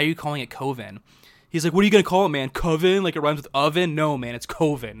are you calling it Coven? He's like, what are you going to call it, man? Coven? It rhymes with oven? No, man, it's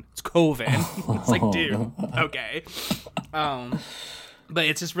Coven. It's Coven. It's dude, okay. But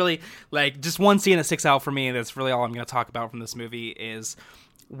it's just really, like, just one scene that sticks out for me, that's really all I'm going to talk about from this movie, is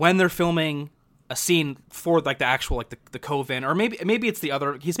when they're filming a scene for, like, the actual, like, the Coven, or maybe it's the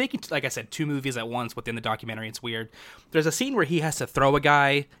other, he's making, like I said, 2 movies at once within the documentary, it's weird. There's a scene where he has to throw a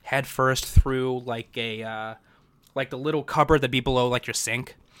guy head first through, like, like the little cupboard that'd be below, like, your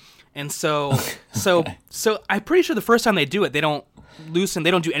sink. And so I'm pretty sure the first time they do it, they don't loosen,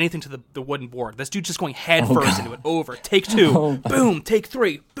 they don't do anything to the wooden board. This dude's just going head first into it, over, take 2, boom, take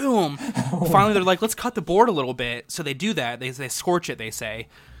 3, boom. Finally, they're like, let's cut the board a little bit. So they do that. They scorch it, they say.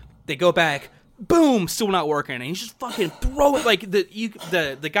 They go back, boom, still not working. And he's just fucking throw it, like,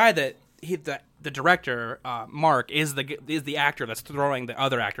 the guy that, the director, Mark, is the actor that's throwing the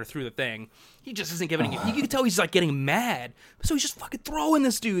other actor through the thing. He just isn't giving it. You can tell he's like getting mad. So he's just fucking throwing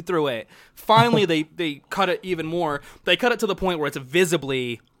this dude through it. Finally, they cut it even more. They cut it to the point where it's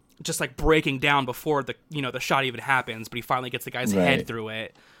visibly just like breaking down before the shot even happens. But he finally gets the guy's head through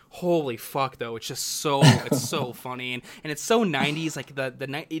it. Holy fuck, though! It's just so funny and it's so 90s. Like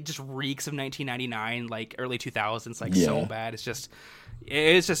it just reeks of 1999, like early 2000s. Like so bad.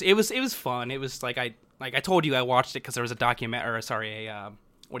 It was fun. It was like I told you I watched it because there was a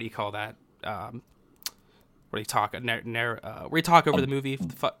what do you call that? Where you talk over the movie.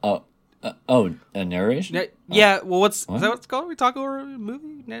 A narration? Yeah. Well, is that what it's called? We talk over a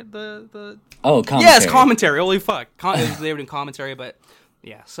movie. The commentary. Yes, commentary. Holy fuck! They were doing commentary, but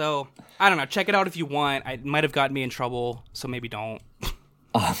yeah. So I don't know. Check it out if you want. It might have gotten me in trouble, so maybe don't.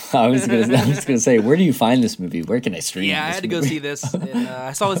 I was gonna say, where do you find this movie? Where can I stream? Yeah, I had to go see this.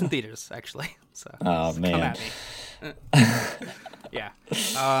 I saw this in theaters actually. So man, come at me. Yeah.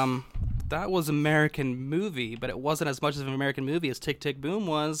 That was American movie, but it wasn't as much of an American movie as Tick Tick Boom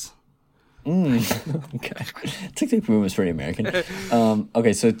was. Okay. Tick Tick Boom is pretty American.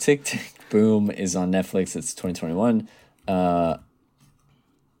 Okay, so Tick Tick Boom is on Netflix. It's 2021.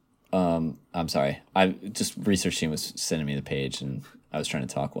 I'm sorry. Research team was sending me the page, and I was trying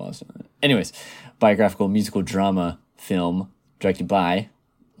to talk while I was doing it. Anyways, biographical musical drama film directed by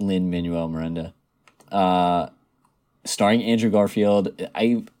Lin-Manuel Miranda. Starring Andrew Garfield.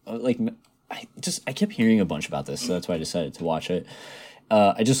 I kept hearing a bunch about this, so that's why I decided to watch it.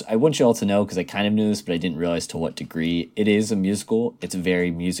 I want you all to know, because I kind of knew this, but I didn't realize to what degree. It is a musical. It's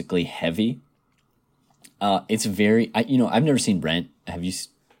very musically heavy. It's very, I've never seen Rent. Have you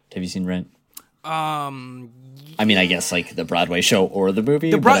seen Rent? I mean, I guess like the Broadway show or the movie.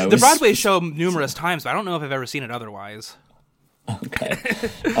 The Broadway show numerous times, but I don't know if I've ever seen it otherwise. Okay.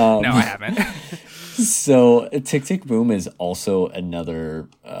 No, I haven't. So Tick Tick Boom is also another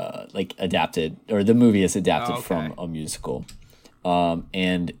adapted, or the movie is adapted from a musical.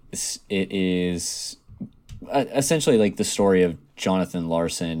 And it is essentially like the story of Jonathan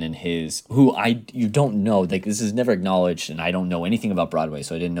Larson and you don't know, like this is never acknowledged, and I don't know anything about Broadway,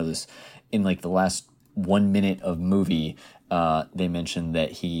 so I didn't know this. In like the last 1 minute of movie, they mentioned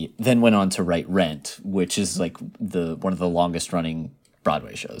that he then went on to write Rent, which is like one of the longest running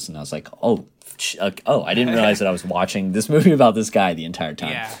Broadway shows, and I was like, I didn't realize that I was watching this movie about this guy the entire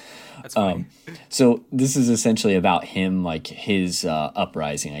time. Yeah, that's funny. So this is essentially about him, like his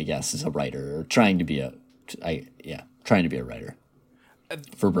uprising, I guess, as a writer, or trying to be a writer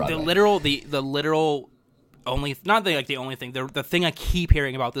for Broadway. The literal only, not the only thing. The thing I keep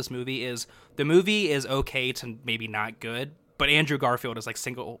hearing about this movie is the movie is okay to maybe not good, but Andrew Garfield is like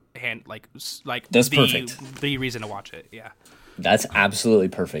that's perfect. The reason to watch it. Yeah. That's absolutely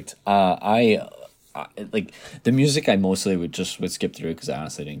perfect. I like the music. I mostly would skip through because I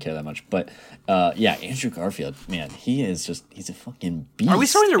honestly didn't care that much. But Andrew Garfield, man, he's a fucking beast. Are we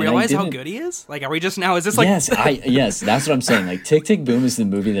starting to realize how good he is? Like, are we just now? Is this like? Yes, that's what I'm saying. Like, Tick Tick Boom is the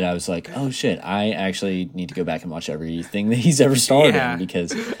movie that I was like, oh shit, I actually need to go back and watch everything that he's ever starred in,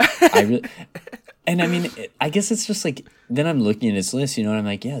 because I really. And I mean, I guess it's just like, then I'm looking at his list, and I'm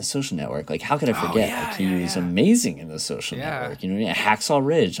like, The Social Network. Like, how could I forget? He was amazing in The Social Network. Hacksaw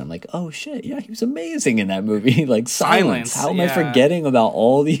Ridge. I'm like, oh shit, he was amazing in that movie. Like Silence. How am I forgetting about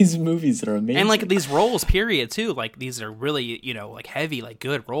all these movies that are amazing? And like these roles, period, too. Like these are really, like heavy, like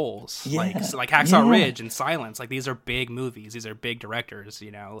good roles. Yeah. Like Hacksaw Ridge and Silence. Like these are big movies. These are big directors.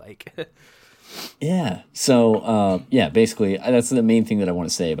 Like. Yeah. So, basically, that's the main thing that I want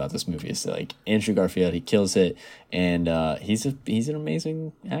to say about this movie is that, like, Andrew Garfield, he kills it, and he's an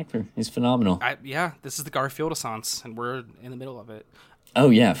amazing actor. He's phenomenal. This is the Garfield-assance, and we're in the middle of it. Oh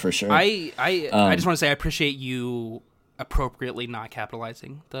yeah, for sure. I just want to say I appreciate you appropriately not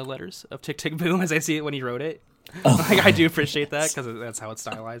capitalizing the letters of Tick Tick Boom as I see it when you wrote it. I do appreciate that because that's how it's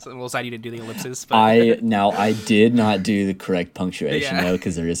stylized. Well, sad you didn't do the ellipses. But. I did not do the correct punctuation though,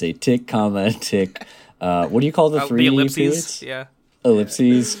 because there is a tick, comma, tick. What do you call the three ellipses? periods? Yeah.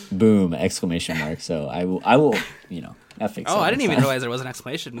 ellipses, boom, exclamation mark. So I will, affix. Oh, I didn't even realize there was an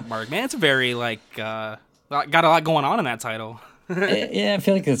exclamation mark. Man, it's very got a lot going on in that title. Yeah, I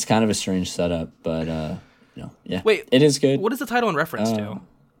feel like it's kind of a strange setup, but yeah. Wait, it is good. What is the title in reference to?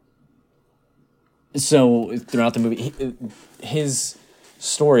 So throughout the movie, his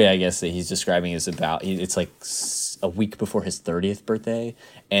story, I guess, that he's describing is about it's like a week before his 30th birthday,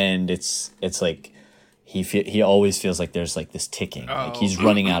 and it's like he always feels like there's like this ticking, like he's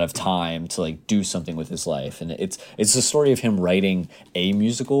running out of time to like do something with his life, and it's the story of him writing a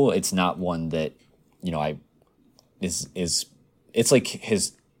musical. It's not one that it's like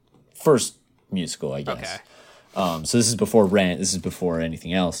his first musical, I guess. Okay. So this is before Rent. This is before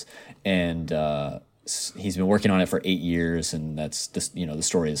anything else, and he's been working on it for 8 years. And that's just the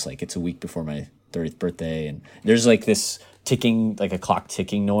story is like it's a week before my 30th birthday, and there's like this ticking, like a clock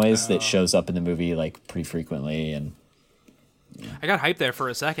ticking noise that shows up in the movie like pretty frequently. And I got hyped there for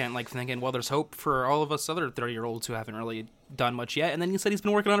a second, like thinking, well, there's hope for all of us other 30-year-olds who haven't really done much yet. And then you said he's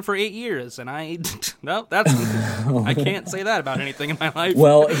been working on it for 8 years, and I can't say that about anything in my life.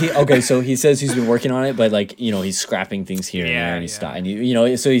 Well, so he says he's been working on it, but like he's scrapping things here and there, and he's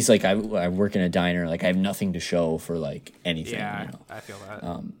and so he's like, I work in a diner, like I have nothing to show for like anything. Yeah, I feel that.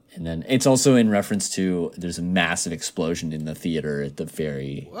 And then it's also in reference to there's a massive explosion in the theater at the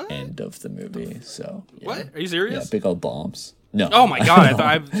very end of the movie. So what? Are you serious? Yeah, big old bombs. No. Oh my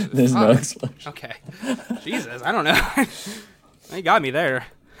god! There's no explosion. Okay. Jesus, I don't know. You got me there.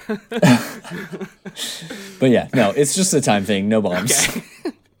 But yeah, no, it's just a time thing. No bombs. Okay.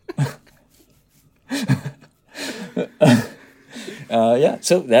 Yeah,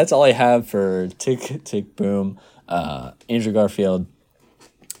 so that's all I have for Tick, Tick, Boom. Andrew Garfield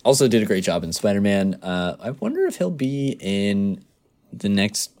also did a great job in Spider-Man. I wonder if he'll be in the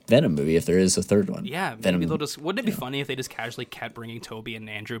next Venom movie, if there is a third one. Yeah, Venom, maybe they'll just. Wouldn't it be funny if they just casually kept bringing Tobey and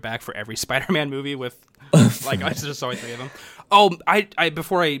Andrew back for every Spider-Man movie with, like, I just always three of them. Oh, I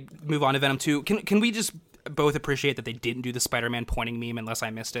before I move on to Venom 2, can we just both appreciate that they didn't do the Spider-Man pointing meme unless I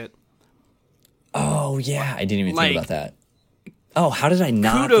missed it? Oh yeah, I didn't even think about that. Oh, how did I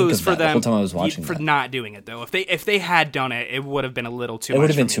not Kudos think of for that them the whole time I was watching for that? not doing it though. If they had done it, it would have been a little too. It would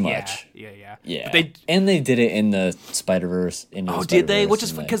have been for too me. much. Yeah. But they did it in the Spider-Verse. Oh, did they? Which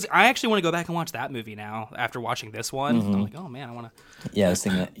is because I actually want to go back and watch that movie now after watching this one. Mm-hmm. I'm like, oh man, I want to. Yeah, I was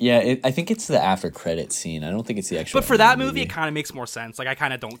thinking that. Yeah, I think it's the after credit scene. I don't think it's the actual. But for that movie, it kind of makes more sense. Like I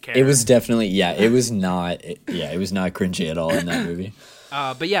kind of don't care. It was definitely It was not. It was not cringy at all in that movie.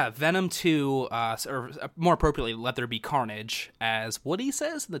 But yeah, Venom 2, or more appropriately, Let There Be Carnage, as Woody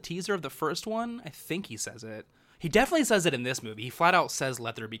says in the teaser of the first one. I think he says it. He definitely says it in this movie. He flat out says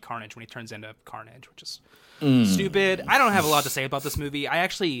Let There Be Carnage when he turns into Carnage, which is stupid. I don't have a lot to say about this movie. I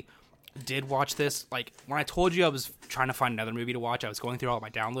actually did watch this. Like, when I told you I was trying to find another movie to watch, I was going through all my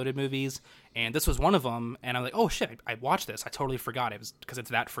downloaded movies, and this was one of them, and I'm like, oh shit, I watched this. I totally forgot. It was because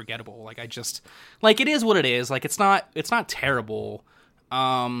it's that forgettable. Like, it is what it is. Like, it's not terrible.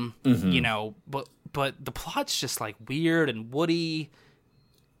 But the plot's just like weird, and Woody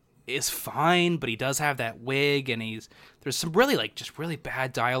is fine, but he does have that wig, and there's some really like just really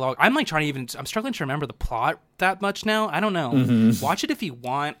bad dialogue. I'm struggling to remember the plot that much now. I don't know. Mm-hmm. Watch it if you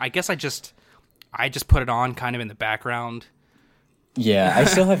want. I guess I just put it on kind of in the background. Yeah, I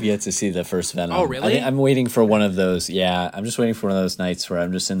still have yet to see the first Venom. Oh, really? I'm waiting for one of those. Yeah, I'm just waiting for one of those nights where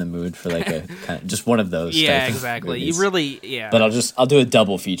I'm just in the mood for like a kind of, just one of those. Yeah, exactly. You really, But I'll do a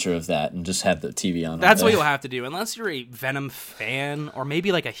double feature of that and just have the TV on. That's what you'll have to do, unless you're a Venom fan or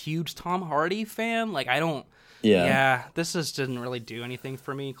maybe like a huge Tom Hardy fan. Like I don't. Yeah, this just didn't really do anything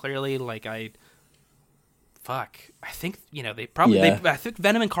for me. Clearly, like I think they probably. Yeah. I think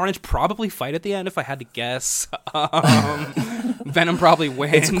Venom and Carnage probably fight at the end. If I had to guess, Venom probably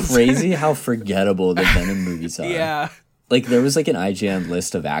wins. It's crazy how forgettable the Venom movies are. Yeah, like there was like an IGN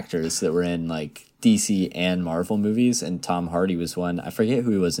list of actors that were in like DC and Marvel movies, and Tom Hardy was one. I forget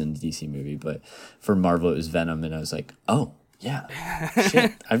who he was in the DC movie, but for Marvel it was Venom, and I was like, oh. Yeah,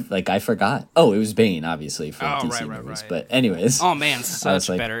 shit. I forgot. Oh, it was Bane, obviously, for DC movies. Right. But anyways. Oh man, such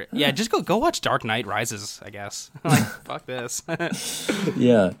better. Yeah, just go watch Dark Knight Rises, I guess. Like, fuck this.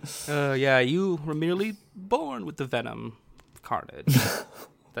 Yeah. Yeah, you were merely born with the Venom Carnage.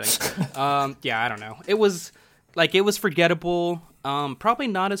 Yeah, I don't know. It was forgettable. Probably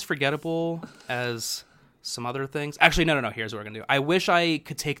not as forgettable as some other things. Actually, no. Here's what we're gonna do. I wish I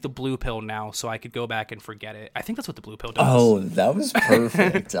could take the blue pill now so I could go back and forget it. I think that's what the blue pill does. Oh, that was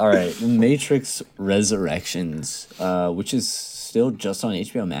perfect. All right, Matrix Resurrections, which is still just on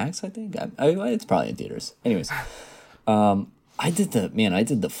HBO Max. I think it's probably in theaters. Anyways, I did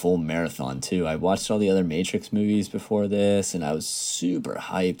the full marathon too. I watched all the other Matrix movies before this, and I was super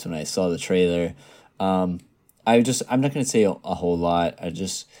hyped when I saw the trailer. I'm not gonna say a whole lot.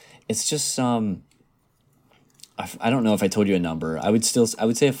 It's just I don't know if I told you a number. I would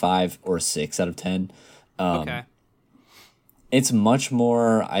say a 5 or a 6 out of 10. Okay. It's much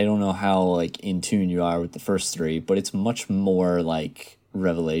more. I don't know how like in tune you are with the first 3, but it's much more like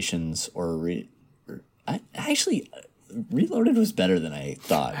Revelations actually. Reloaded was better than I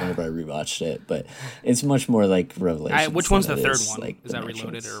thought whenever I rewatched it, but it's much more like Revelations. Which one's the third one? Like is that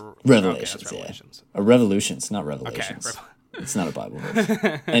Reloaded or Revelations? Okay, Revelations. Yeah, Revolutions, not Revelations. Okay, it's not a Bible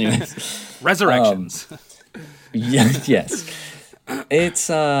verse. Anyways, Resurrections. Yes. It's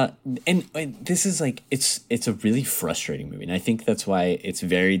and this is like it's a really frustrating movie, and I think that's why it's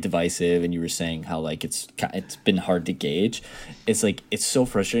very divisive. And you were saying how like it's been hard to gauge. It's like it's so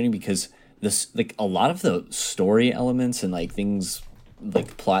frustrating because this like a lot of the story elements and like things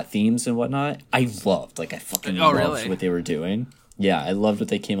like plot themes and whatnot I loved. Like I fucking loved what they were doing. Yeah, I loved what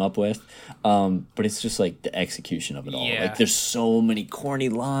they came up with. But it's just like the execution of it all. Yeah. Like there's so many corny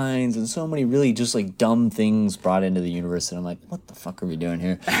lines and so many really just like dumb things brought into the universe, and I'm like, what the fuck are we doing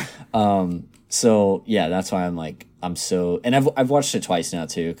here? So yeah, that's why I'm so, and I've watched it twice now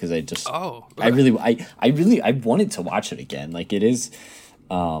too, because I just I wanted to watch it again. Like it is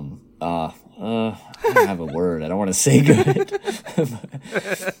I don't have a word. I don't want to say good.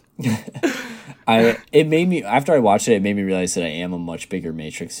 It made me, after I watched it, it made me realize that I am a much bigger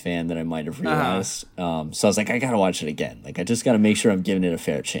Matrix fan than I might have realized. So I was like, I gotta watch it again. Like I just gotta make sure I'm giving it a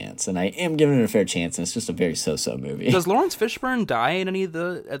fair chance, and I am giving it a fair chance. And it's just a very so-so movie. Does Lawrence Fishburne die in any of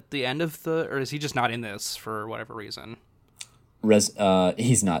at the end of or is he just not in this for whatever reason? He's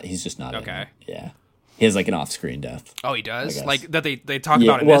not. He's just not. Okay. Yeah. He has like an off-screen death. Oh, he does. Like that they talk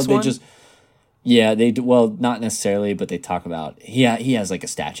about in well, this one. Yeah, they do. Well, not necessarily, but they talk about he has like a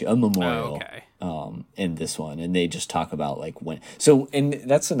statue, a memorial. In this one, and they just talk about like when. So, and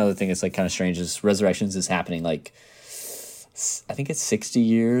that's another thing that's like kind of strange is Resurrections is happening like I think it's 60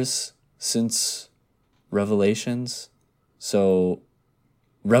 years since Revelations. So,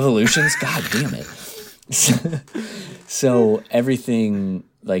 Revolutions, god damn it. So everything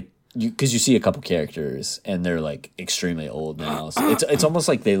like. Because you see a couple characters and they're like extremely old now, so it's almost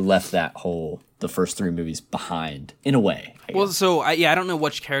like they left the first 3 movies behind in a way. Well, so I don't know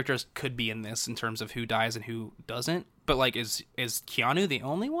which characters could be in this in terms of who dies and who doesn't. But like, is Keanu the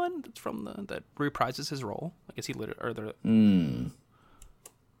only one that's from that reprises his role? Like, is he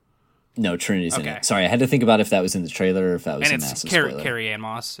No, Trinity's in it. Sorry, I had to think about if that was in the trailer or if that was a massive spoiler. And it's Carrie Ann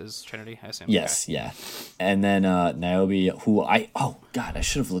Moss is Trinity, I assume. Yes, okay. Yeah. And then Niobe, who I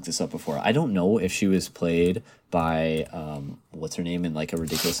should have looked this up before. I don't know if she was played by what's her name in like a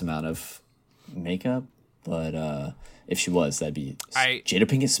ridiculous amount of makeup, but if she was, that'd be Jada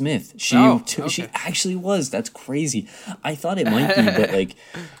Pinkett Smith. She actually was. That's crazy. I thought it might be, but like,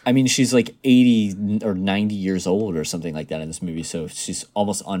 I mean, she's like 80 or 90 years old or something like that in this movie, so she's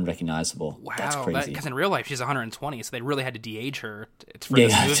almost unrecognizable. Wow, that's crazy. Because in real life, she's 120, so they really had to de-age her for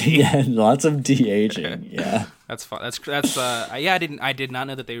this movie. Yeah, lots of de-aging. Yeah, that's fun. That's I did not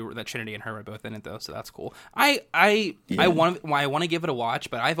know that Trinity and her were both in it though, so that's cool. I want to give it a watch,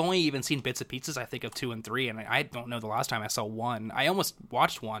 but I've only even seen bits and pieces. I think of 2 and 3, and I don't know the last time I saw 1. I almost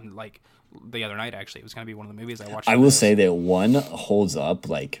watched 1 like the other night. Actually, it was going to be one of the movies I watched. I will say that 1 holds up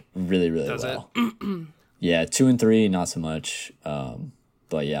like really Does well. It? Yeah, 2 and 3 not so much.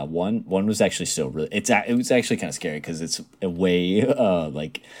 But yeah, one was actually still really. It was actually kind of scary because it's a way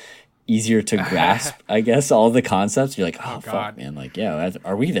like easier to grasp. I guess all the concepts. You're like, oh fuck, God. Man. Like, yeah,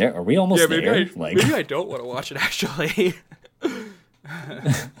 are we there? Are we almost there? Maybe I don't want to watch it actually.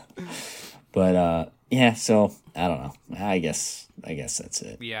 But yeah, so I don't know. I guess that's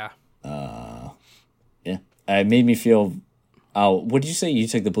it. Yeah. Yeah. It made me feel. Oh, what did you say? You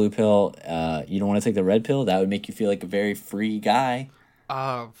took the blue pill. You don't want to take the red pill. That would make you feel like a very free guy.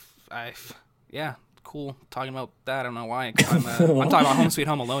 Yeah, cool. Talking about that, I don't know why. I'm talking about Home Sweet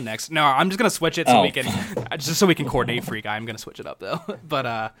Home Alone next. No, I'm just gonna switch it so we can coordinate free guy. I'm gonna switch it up though.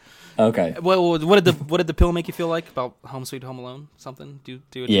 But okay. What did the pill make you feel like about Home Sweet Home Alone? Something? Do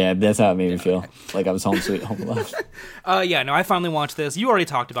it. Yeah, that's how it made me feel. Like I was Home Sweet Home Alone. Yeah. No, I finally watched this. You already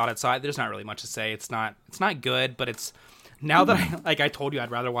talked about it, so there's not really much to say. It's not good, but it's. Now that I told you, I'd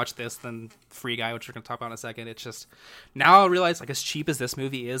rather watch this than Free Guy, which we're going to talk about in a second. It's just, now I realize, like, as cheap as this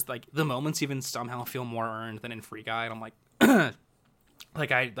movie is, like, the moments even somehow feel more earned than in Free Guy. And I'm like,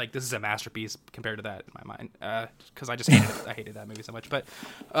 this is a masterpiece compared to that in my mind. Because I just hated that movie so much. But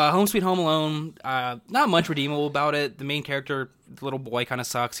Home Sweet Home Alone, not much redeemable about it. The main character, the little boy, kind of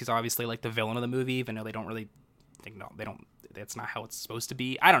sucks. He's obviously, like, the villain of the movie, even though they don't really think, no, they don't that's not how it's supposed to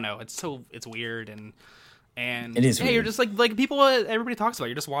be. I don't know. It's weird and it is. Yeah, weird. you're just like people. Everybody talks about.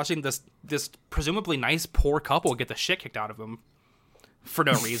 You're just watching this presumably nice poor couple get the shit kicked out of them for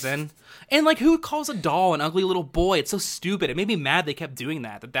no reason. And like, who calls a doll an ugly little boy? It's so stupid. It made me mad they kept doing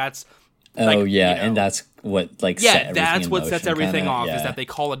that. That's like, oh yeah, you know, and that's what like yeah, that's what sets everything off yeah. is that they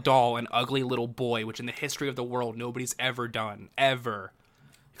call a doll an ugly little boy, which in the history of the world nobody's ever done ever,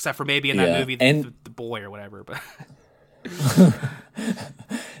 except for maybe in that movie the boy or whatever. But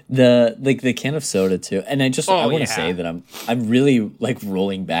the can of soda too, and I want to say that I'm really like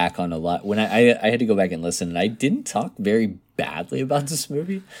rolling back on a lot when I had to go back and listen, and I didn't talk very badly about this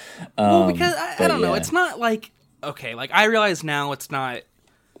movie. Well, because I don't know, it's not like okay, like I realize now it's not.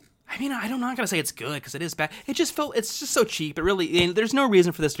 I mean, I'm not gonna say it's good because it is bad. It's just so cheap. It really, there's no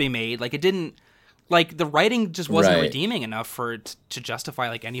reason for this to be made. Like it didn't, like the writing just wasn't redeeming enough for it to justify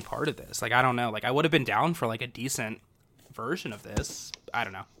like any part of this. Like I don't know. Like I would have been down for like a decent version of this. I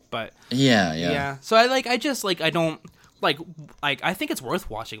don't know, but yeah. So I think it's worth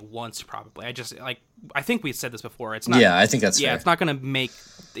watching once probably. I think we said this before. It's not. Yeah, I think that's fair. It's not gonna make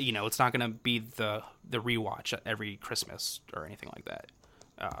it's not gonna be the rewatch every Christmas or anything like that.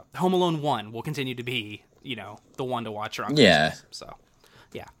 Home Alone 1 will continue to be, the one to watch around Christmas. So,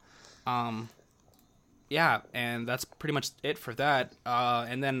 yeah. And that's pretty much it for that.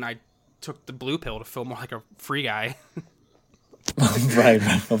 And then I took the blue pill to feel more like a free guy. right,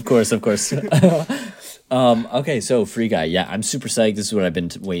 of course. Okay, so Free Guy. Yeah, I'm super psyched. This is what I've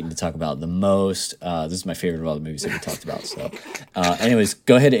been waiting to talk about the most. This is my favorite of all the movies that we talked about. So, anyways,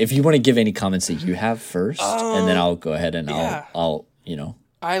 go ahead. If you want to give any comments that you have first, and then I'll go ahead and I'll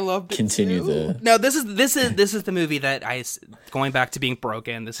I loved it. Continue too. No, this is the movie that going back to being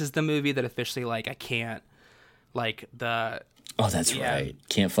broken. This is the movie that officially I can't the. Oh, that's right.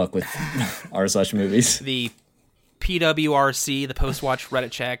 Can't fuck with r/movies. The PWRC, the post-watch Reddit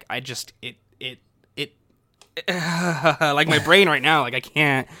check. I just it like my brain right now. Like I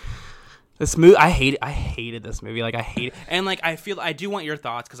can't. This movie, I hated this movie. I hate it, and I do want your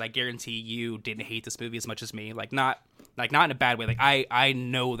thoughts because I guarantee you didn't hate this movie as much as me. Not in a bad way. I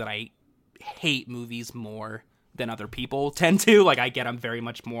know that I hate movies more than other people tend to. I'm very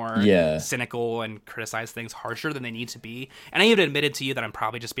much more cynical and criticize things harsher than they need to be. And I even admitted to you that I'm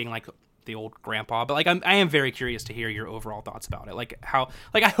probably just being the old grandpa. But I am very curious to hear your overall thoughts about it.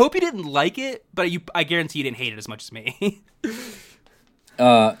 I hope you didn't like it, but I guarantee you didn't hate it as much as me.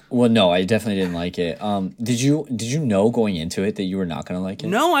 Well, no, I definitely didn't like it. Did you know going into it that you were not going to like it?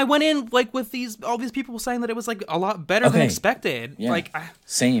 No, I went in with all these people saying that it was a lot better than expected. Yeah.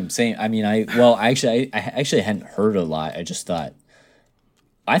 Same. I mean, I actually hadn't heard a lot. I just thought,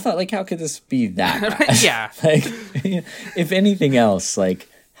 how could this be that bad? Yeah. If anything else,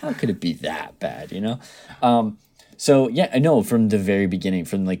 how could it be that bad? So yeah, I know from the very beginning,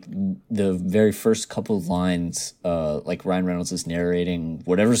 from the very first couple of lines, Ryan Reynolds is narrating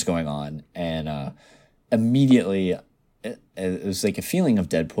whatever's going on, and immediately it was a feeling of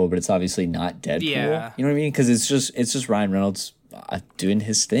Deadpool, but it's obviously not Deadpool. Yeah. You know what I mean? Because it's just Ryan Reynolds doing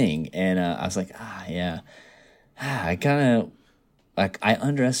his thing, and I was like, I kind of. I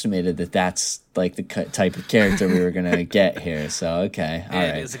underestimated that's the type of character we were gonna get here. So okay, all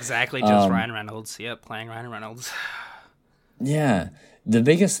right. It is exactly just Ryan Reynolds. Yep, playing Ryan Reynolds. Yeah, the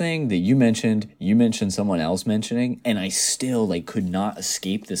biggest thing that you mentioned someone else mentioning, and I still could not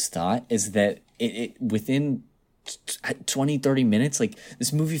escape this thought is that it within 20, 30 minutes,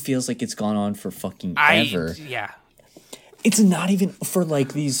 this movie feels like it's gone on for fucking ever. Yeah. It's not even for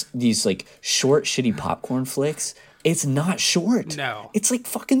these short shitty popcorn flicks. It's not short. No. It's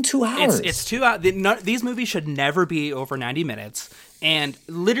fucking 2 hours. It's 2 hours. These movies should never be over 90 minutes. And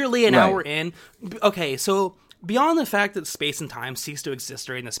literally an hour in. Okay, so beyond the fact that space and time ceased to exist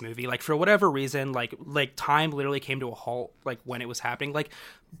during this movie, for whatever reason, time literally came to a halt, when it was happening.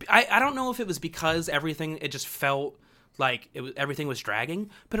 I don't know if it was because it just felt everything was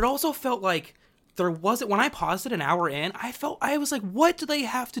dragging, but it also felt like there wasn't, when I paused it an hour in, I was like, what do they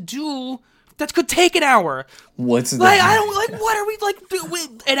have to do that could take an hour? What's I don't what are we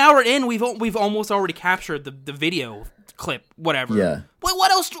an hour in? We've almost already captured the video clip, whatever. Yeah.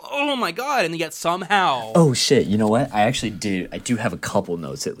 What else? Oh my god! And yet somehow. Oh shit! You know what? I do have a couple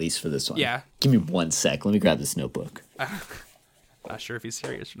notes at least for this one. Yeah. Give me 1 sec. Let me grab this notebook. Not sure if he's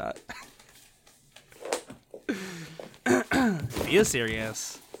serious or not. If he is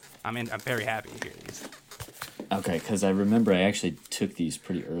serious, I'm very happy to hear these. Okay, because I remember I actually took these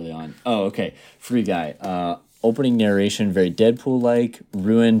pretty early on. Oh, okay. Free Guy. opening narration, very Deadpool-like,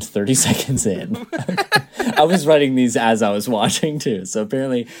 ruined 30 seconds in. I was writing these as I was watching, too. So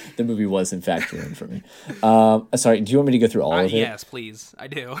apparently the movie was, in fact, ruined for me. Sorry, do you want me to go through all of it? Yes, please. I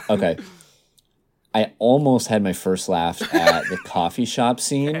do. Okay. I almost had my first laugh at the coffee shop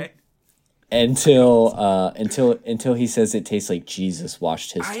scene. Okay. Until he says it tastes like Jesus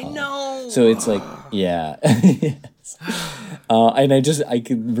washed his tongue. I know. So it's like, yeah. Yes. And I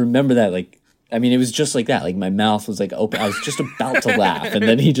could remember that, like, I mean, it was just like that. Like, my mouth was like open. I was just about to laugh, and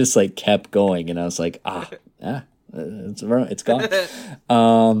then he just like kept going, and I was like, it's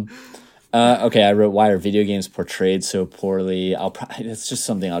gone. Okay, I wrote, why are video games portrayed so poorly? It's just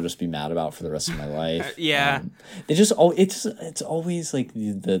something I'll just be mad about for the rest of my life. Yeah. They just it's always like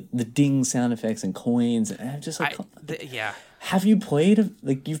the ding sound effects and coins, and I'm just like, yeah. Have you played,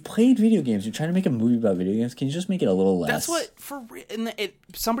 like, you've played video games? You're trying to make a movie about video games. Can you just make it a little less? That's what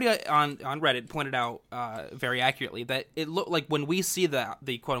somebody on Reddit pointed out very accurately that it looked like when we see the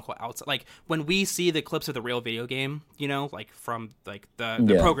quote unquote outside, like when we see the clips of the real video game, you know, like from like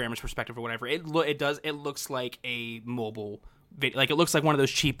the programmer's perspective or whatever, it looks like a mobile video. Like, it looks like one of those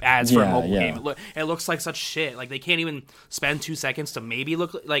cheap ads for a mobile game. It looks like such shit. Like, they can't even spend 2 seconds to maybe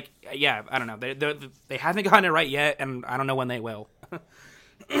look like, yeah, I don't know. They haven't gotten it right yet, and I don't know when they will.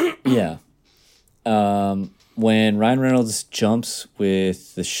 Yeah. When Ryan Reynolds jumps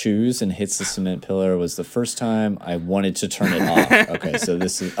with the shoes and hits the cement pillar was the first time I wanted to turn it off. Okay, so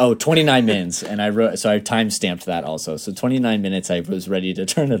this is 29 minutes, and I time-stamped that also. So 29 minutes, I was ready to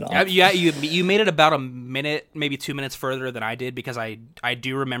turn it off. Yeah, you made it about a minute, maybe 2 minutes further than I did, because I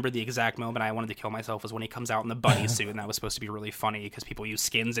do remember the exact moment I wanted to kill myself was when he comes out in the bunny suit, and that was supposed to be really funny because people use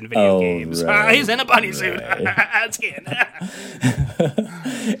skins in video games. Right, he's in a bunny suit. Skin.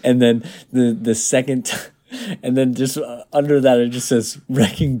 And then the second. And then just under that, it just says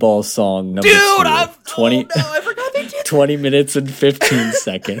Wrecking Ball song number 2. I forgot they did 20 minutes and 15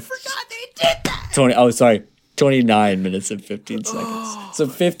 seconds. I forgot they did that. 29 minutes and 15 seconds. So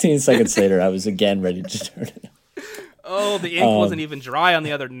 15 seconds later, I was again ready to turn it on. Oh, the ink wasn't even dry on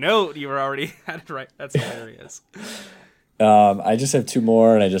the other note. You were already had it right. That's hilarious. I just have 2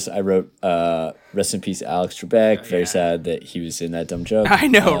 more, and I wrote rest in peace, Alex Trebek. Very sad that he was in that dumb joke. I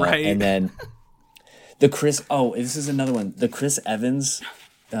know, right? And then this is another one. The Chris Evans,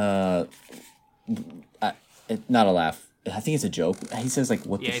 not a laugh. I think it's a joke. He says like,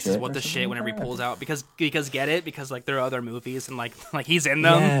 "What the shit?" Yeah, he says, "What the shit?" whenever he pulls out because get it because like there are other movies and like he's in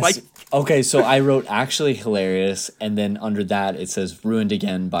them. Yes. Like, okay, so I wrote actually hilarious, and then under that it says ruined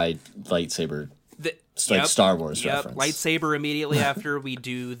again by lightsaber. Like Star Wars reference. Lightsaber immediately after we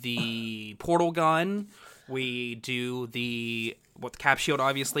do the portal gun. We do the cap shield,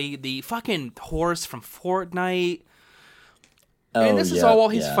 obviously. The fucking horse from Fortnite. And this is all while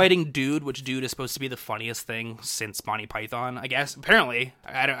he's fighting Dude, which Dude is supposed to be the funniest thing since Monty Python, I guess. Apparently.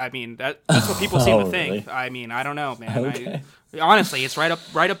 That's what people seem to think. Really? I mean, I don't know, man. Okay. Honestly, it's right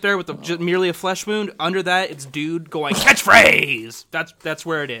up there with just merely a flesh wound. Under that, it's Dude going, catchphrase! That's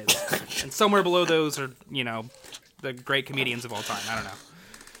where it is. And somewhere below those are, you know, the great comedians of all time. I don't know.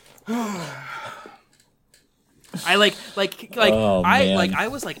 I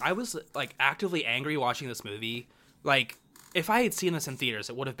was actively angry watching this movie. Like, if I had seen this in theaters,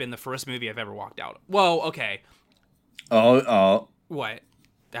 it would have been the first movie I've ever walked out. Well, okay. Oh. What?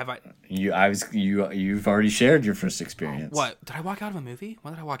 Have I? You've already shared your first experience. What? Did I walk out of a movie?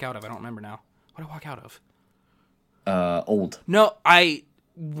 What did I walk out of? I don't remember now. What did I walk out of? Old. No, I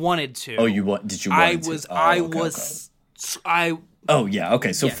wanted to. Oh, did you want to? Oh, yeah,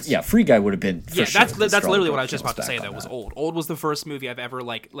 okay. So, yes. Free Guy would have been for sure. That's literally what I was just about to say, that was Old. Old was the first movie I've ever,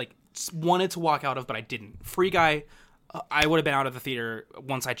 like wanted to walk out of, but I didn't. Free Guy, I would have been out of the theater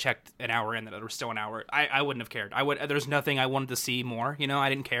once I checked an hour in that there was still an hour. I wouldn't have cared. There's nothing I wanted to see more, you know? I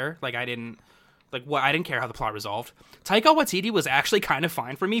didn't care. I didn't care how the plot resolved. Taika Waititi was actually kind of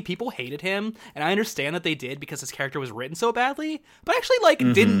fine for me. People hated him, and I understand that they did because his character was written so badly, but actually,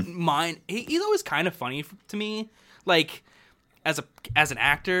 didn't mind. He's always kind of funny to me. As an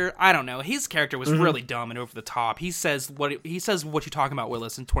actor, I don't know. His character was really dumb and over the top. He says what you talking about,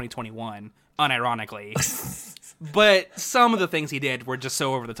 Willis, in 2021, unironically. But some of the things he did were just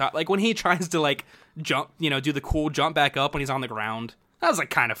so over the top. Like when he tries to jump, do the cool jump back up when he's on the ground. That was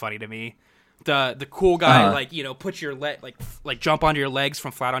kind of funny to me. The cool guy put your jump onto your legs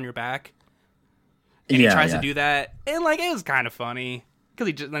from flat on your back. And he tries to do that, and it was kind of funny because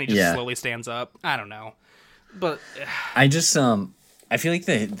he just slowly stands up. I don't know. But I just I feel like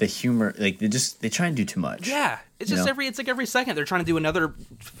the humor, like they try and do too much. Yeah, it's just every second they're trying to do another,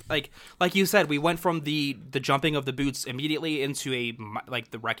 like you said, we went from the jumping of the boots immediately into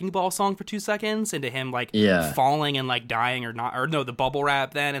the wrecking ball song for 2 seconds, into him falling and like dying the bubble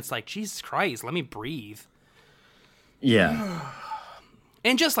wrap. Then it's like, Jesus Christ, let me breathe. Yeah.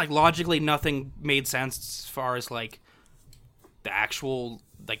 And just like logically, nothing made sense as far as like the actual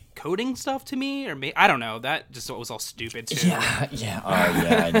like coding stuff to me, or I don't know. That just was all stupid too. Yeah. Oh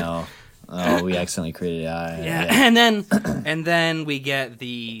yeah, I know. Oh, we accidentally created AI. Yeah. And then we get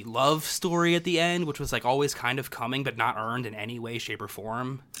the love story at the end, which was like always kind of coming, but not earned in any way, shape, or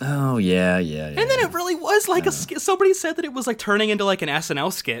form. Oh yeah. And then it really was like a skit. Somebody said that it was like turning into like an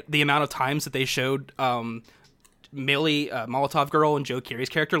SNL skit. The amount of times that they showed Millie, Molotov Girl, and Joe Keery's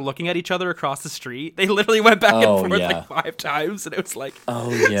character looking at each other across the street. They literally went back and forth like 5 times, and it was like,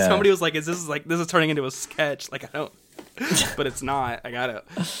 somebody was like, "Is this is turning into a sketch?" Like, I don't, but it's not. I got it.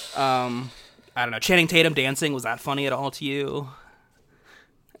 I don't know. Channing Tatum dancing, was that funny at all to you?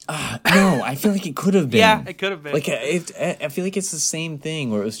 No, I feel like it could have been. Yeah, it could have been. Like, I feel like it's the same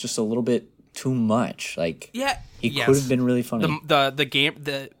thing where it was just a little bit too much. Like, it could have been really funny.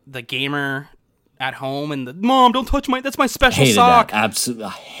 The gamer at home and the mom, don't touch that's my special hated sock. That. Absolutely, I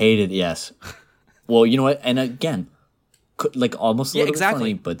hated. Yes. Well, you know what? And again, like almost a little bit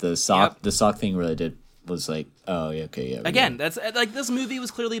funny, but the sock thing really was like, oh yeah, okay, yeah. Again, that's like, this movie was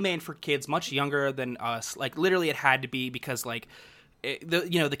clearly made for kids much younger than us. Like, literally, it had to be, because like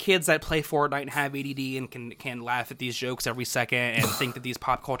the kids that play Fortnite and have ADD and can laugh at these jokes every second and think that these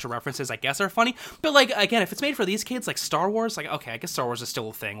pop culture references, I guess, are funny. But like, again, if it's made for these kids, like Star Wars, like, okay, I guess Star Wars is still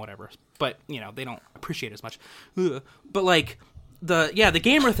a thing, whatever. But they don't appreciate it as much. Ugh. But like the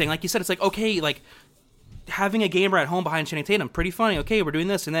gamer thing, like you said, it's like, okay, like having a gamer at home behind Channing Tatum, pretty funny. Okay, we're doing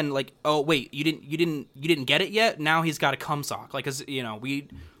this, and then like, oh wait, you didn't get it yet. Now he's got a cum sock, like, cause exactly.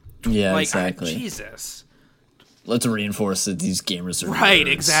 Jesus. Let's reinforce that these gamers are right.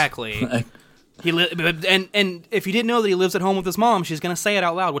 nerds. Exactly. And if you didn't know that he lives at home with his mom, she's gonna say it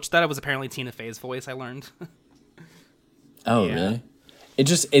out loud, which that was apparently Tina Fey's voice. I learned. Oh, yeah. Really?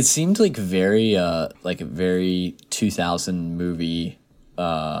 It seemed like a very 2000 movie.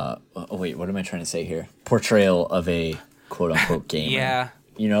 Wait, what am I trying to say here? Portrayal of a quote unquote gamer. Yeah.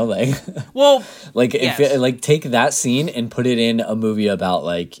 Well, like if take that scene and put it in a movie about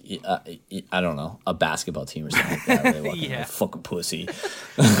like I don't know, a basketball team or something like that. Really fucking pussy.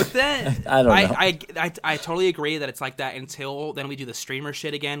 But then I don't know. I totally agree that it's like that until then we do the streamer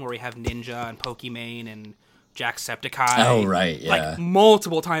shit again, where we have Ninja and Pokimane and Jacksepticeye. Oh right, yeah. Like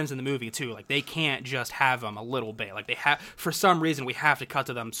multiple times in the movie too. Like, they can't just have them a little bit. Like, they have, for some reason, we have to cut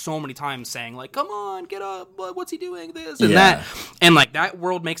to them so many times saying like, "Come on, get up! What's he doing? This and that." And like, that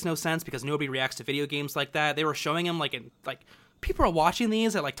world makes no sense because nobody reacts to video games like that. They were showing him like people are watching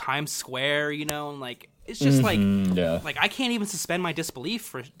these at like Times Square, and like it's just like I can't even suspend my disbelief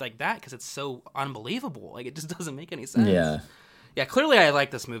for like that because it's so unbelievable. Like, it just doesn't make any sense. Yeah. Clearly, I like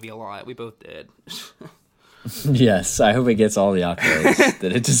this movie a lot. We both did. Yes, I hope it gets all the accolades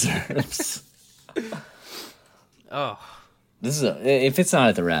that it deserves. Oh, this is if it's not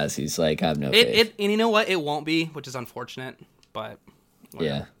at the Razzies, like, I have no faith. And you know what? It won't be, which is unfortunate. But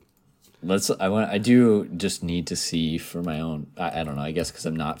whatever. Yeah, I do just need to see for my own. I don't know. I guess because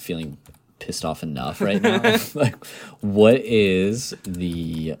I'm not feeling pissed off enough right now. Like, what is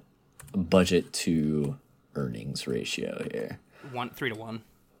the budget to earnings ratio here? 3-1.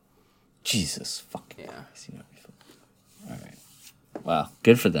 Jesus fucking Christ. All right. Wow.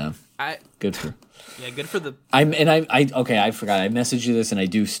 Good for them. Good for the. I forgot. I messaged you this, and I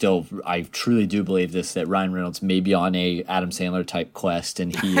truly do believe this, that Ryan Reynolds may be on a Adam Sandler type quest,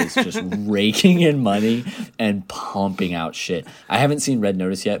 and he is just raking in money and pumping out shit. I haven't seen Red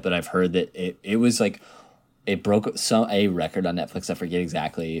Notice yet, but I've heard that it was like, it broke a record on Netflix. I forget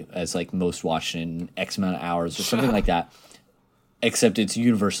exactly, as like most watched in X amount of hours or something like that. Except it's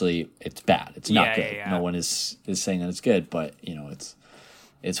universally, it's bad. It's not good. Yeah. No one is saying that it's good, but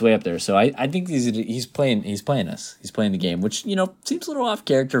it's way up there. So I think he's playing us. He's playing the game, which seems a little off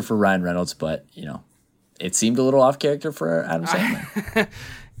character for Ryan Reynolds, but it seemed a little off character for Adam Sandler.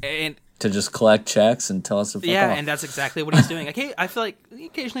 And to just collect checks and tell us to fuck off. And that's exactly what he's doing. Okay, I feel like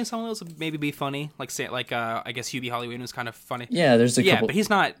occasionally some of those would maybe be funny, like I guess Hubie Halloween was kind of funny. Yeah, there's a couple. But he's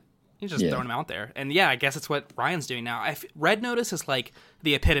not. He's just throwing them out there. And I guess it's what Ryan's doing now. Red Notice is like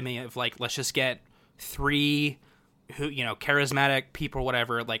the epitome of like, let's just get 3 charismatic people,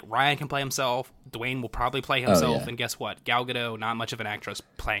 whatever. Like, Ryan can play himself. Dwayne will probably play himself. And guess what? Gal Gadot, not much of an actress,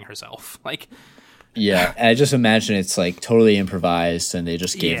 playing herself. Like, Yeah, and I just imagine it's like totally improvised, and they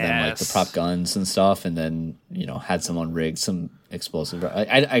just gave them like the Yes. prop guns and stuff, and then had someone rig some explosive. I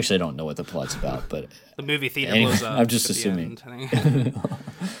actually don't know what the plot's about, but The movie theater Anyway, blows up. I'm just at the assuming. end.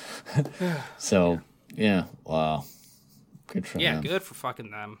 so yeah, wow, good for Yeah, them. good for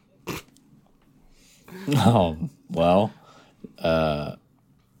fucking them. Well,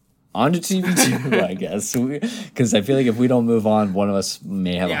 on to TVToo, I guess, because I feel like if we don't move on, one of us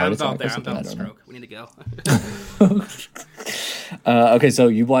may have a Yeah, heart I'm attack. about there. Or I'm something. about I to don't know. stroke. We need to go. Okay, so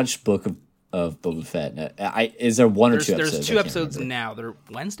you watched Book of Boba Fett. Is there one or two episodes? There's I two can't episodes remember. now. They're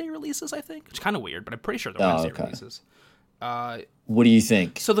Wednesday releases, I think. It's kind of weird, but I'm pretty sure they're Oh, Wednesday okay. releases. What do you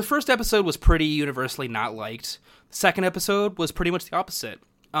think? So the first episode was pretty universally not liked. The second episode was pretty much the opposite.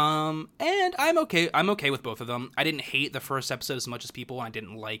 And I'm okay with both of them. I didn't hate the first episode as much as people, and I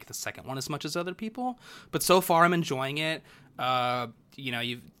didn't like the second one as much as other people. But so far, I'm enjoying it.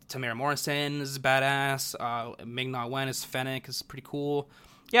 Tamara Morrison is badass. Ming-Na Wen as Fennec is pretty cool.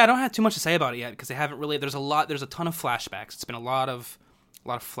 Yeah, I don't have too much to say about it yet because they haven't really. There's a ton of flashbacks. It's been a lot of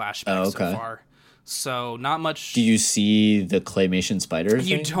flashbacks so far. So not much. Do you see the claymation spider?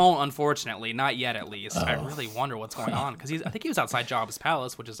 You thing? don't, unfortunately, not yet at least. I really wonder what's going on because I think he was outside Jabba's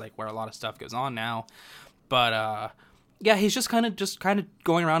palace, which is like where a lot of stuff goes on now. But yeah, he's just kind of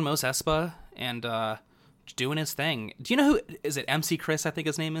going around Mos Espa and doing his thing. Do you know who is it? MC Chris, I think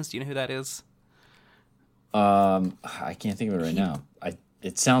his name is. Do you know who that is? I can't think of it right now.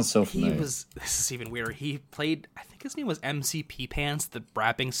 It sounds so familiar. This is even weirder. He played, I think his name was MCP Pants, the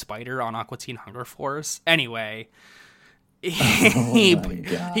rapping spider on Aqua Teen Hunger Force. Anyway, Oh my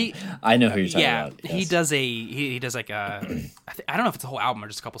God. I know who you're talking about. Yes. He does like a, I don't know if it's a whole album or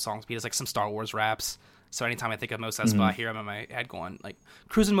just a couple songs, but he does like some Star Wars raps. So anytime I think of Mos Espa, I hear him in my head going like,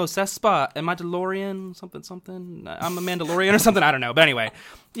 cruising Mos Espa, am I DeLorean? Something. I'm a Mandalorian or something. I don't know. But anyway,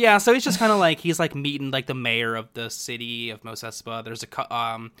 yeah. So he's just kind of like, he's like meeting like the mayor of the city of Mos Espa. There's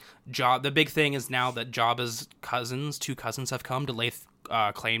Job. The big thing is now that Jabba's two cousins have come to lay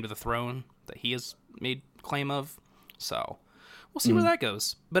claim to the throne that he has made claim of. So we'll see where that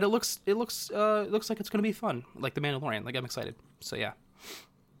goes. But it looks like it's going to be fun. Like the Mandalorian. Like I'm excited. So yeah.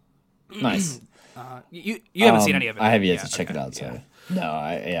 Nice. You haven't seen any of it. I have yet Yeah, to check okay, it out. yeah. So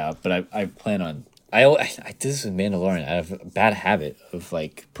no, but I plan on. I did this with Mandalorian. I have a bad habit of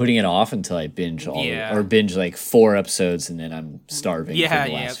like putting it off until I binge or binge like 4 episodes and then I'm starving for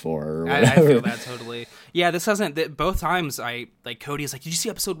the last 4 or whatever. I feel that totally. Yeah, this hasn't. Both times I like Cody's like, did you see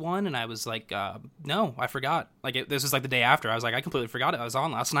episode 1? And I was like, no, I forgot. Like this was like the day after. I was like, I completely forgot it. I was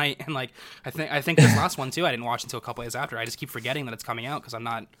on last night, and like I think this last one too. I didn't watch until a couple days after. I just keep forgetting that it's coming out because I'm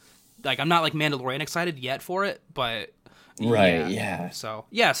not like Mandalorian excited yet for it, but. Right. Yeah. So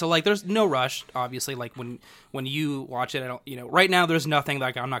like there's no rush. Obviously, like when you watch it, I don't. Right now, there's nothing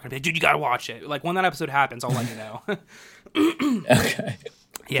like I'm not gonna be like, dude, you gotta watch it. Like when that episode happens, I'll let you know. Okay.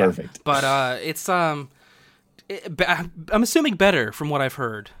 Yeah. Perfect. But it's I'm assuming better from what I've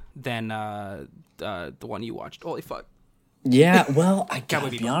heard than the one you watched. Holy fuck. Yeah. Well, I gotta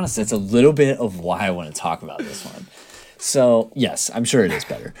be honest. That's a little bit of why I want to talk about this one. So yes, I'm sure it is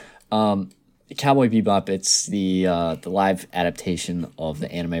better. Cowboy Bebop, it's the live adaptation of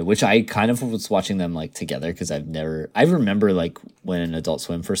the anime, which I kind of was watching them like together because I remember like when Adult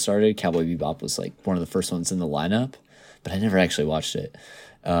Swim first started, Cowboy Bebop was like one of the first ones in the lineup, but I never actually watched it.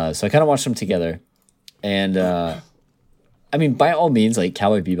 So I kind of watched them together, and I mean, by all means, like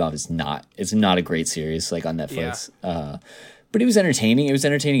Cowboy Bebop it's not a great series like on Netflix. Yeah. But it was entertaining. It was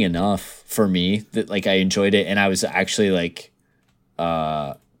entertaining enough for me that like I enjoyed it, and I was actually like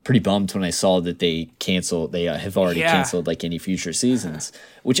pretty bummed when I saw that they have already canceled like any future seasons,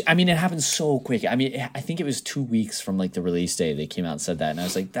 which I mean, it happened so quick. I mean, I think it was 2 weeks from like the release day they came out and said that. And I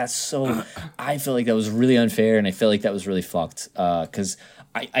was like, I feel like that was really unfair. And I feel like that was really fucked. Cause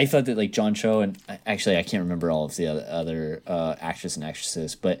I thought that like John Cho and actually, I can't remember all of the other actors and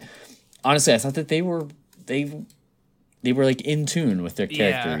actresses, but honestly, I thought that they were like in tune with their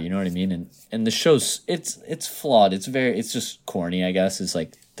character, you know what I mean? And the show's it's flawed. It's just corny, I guess, is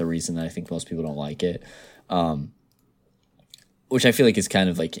like the reason that I think most people don't like it. Which I feel like is kind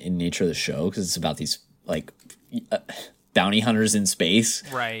of like in nature of the show because it's about these like bounty hunters in space.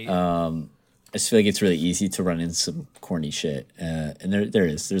 Right. I just feel like it's really easy to run into some corny shit. And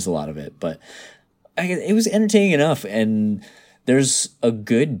there's a lot of it, but it was entertaining enough. And there's a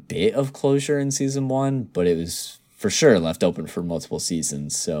good bit of closure in season 1, but it was for sure left open for multiple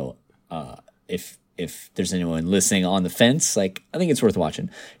seasons. So if there's anyone listening on the fence, like I think it's worth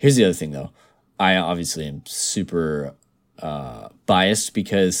watching. Here's the other thing though. I obviously am super biased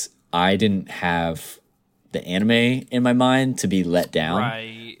because I didn't have the anime in my mind to be let down.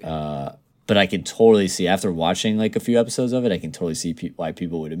 Right. But I can totally see, after watching like a few episodes of it, I can totally see why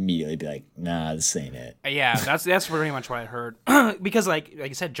people would immediately be like, nah, this ain't it. Yeah, that's pretty much what I heard. Because like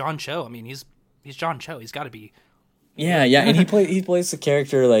you said, John Cho. I mean, he's John Cho. He's got to be. Yeah, and he plays the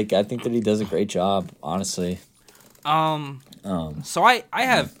character. Like, I think that he does a great job, honestly. So I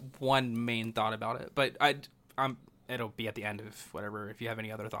have one main thought about it, but it'll be at the end of whatever. If you have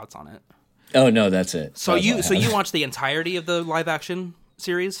any other thoughts on it. Oh no, that's it. So you watched the entirety of the live action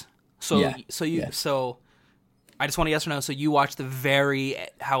series. So yeah. So I just want a yes or no. So you watched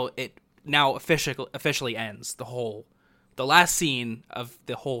how it now officially ends, the last scene of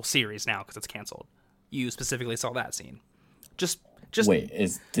the whole series now, because it's canceled. You specifically saw that scene. Just wait,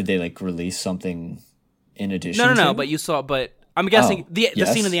 did they like release something in addition? No. But I'm guessing the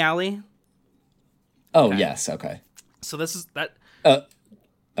scene in the alley. Oh okay. Yes, okay. So this is that.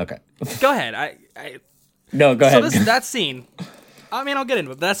 Okay. Go ahead. No, go ahead. So that scene. I mean, I'll get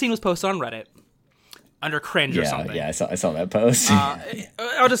into it. But that scene was posted on Reddit under cringe or something. Yeah, I saw that post.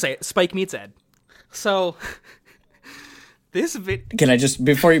 I'll just say it. Spike meets Ed. So this video. Can I just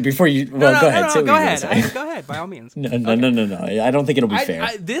before you? Well, go ahead. Go ahead. Go ahead. By all means. No. I don't think it'll be fair.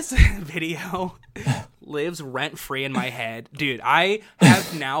 This video lives rent free in my head, dude. I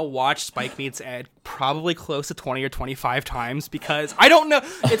have now watched Spike Meets Ed probably close to 20 or 25 times because I don't know.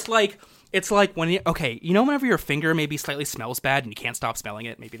 It's like when whenever your finger maybe slightly smells bad and you can't stop smelling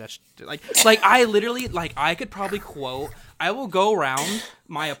it. Maybe that's like I literally I could probably quote. I will go around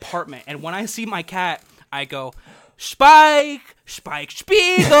my apartment and when I see my cat, I go, Spike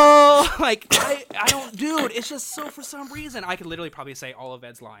Spiegel. Like I don't, dude. It's just so for some reason I could literally probably say all of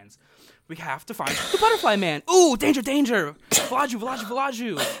Ed's lines. We have to find the butterfly man. Ooh, danger.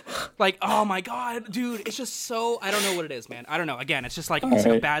 Velaju. Like, oh my god, dude. It's just so, I don't know what it is, man. I don't know. Again, it's just like, it's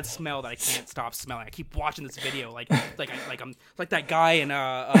like a bad smell that I can't stop smelling. I keep watching this video. I'm like that guy in,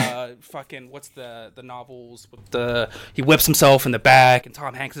 fucking, what's the novels with he whips himself in the back and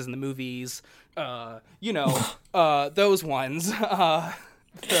Tom Hanks is in the movies. Those ones.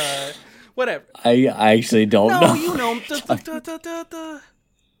 Whatever. I actually don't know. No, you know, the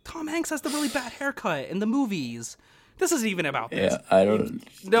Tom Hanks has the really bad haircut in the movies. This isn't even about this. Yeah, I don't.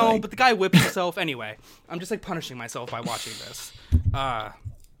 No, but the guy whips himself. Anyway, I'm just like punishing myself by watching this.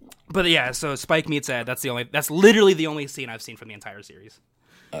 But yeah, so Spike Meets Ed. That's literally the only scene I've seen from the entire series.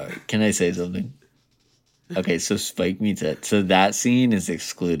 Can I say something? Okay, so Spike Meets Ed. So that scene is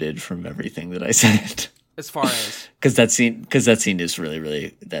excluded from everything that I said. As far as because that scene is really,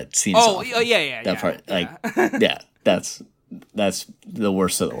 really that scene. Oh yeah. That part, that's the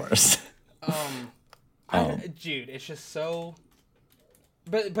worst of the worst. Dude, it's just so.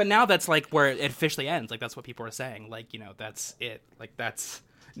 But now that's like where it officially ends. Like that's what people are saying. Like that's it. Like that's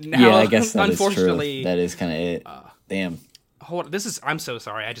now. Yeah, I guess that unfortunately is true. That is kind of it. Damn. Hold on. I'm so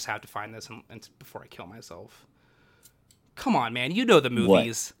sorry. I just have to find this and before I kill myself. Come on, man. You know the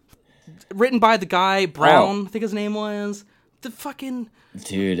movies. What? Written by the guy Brown. I think his name was. The fucking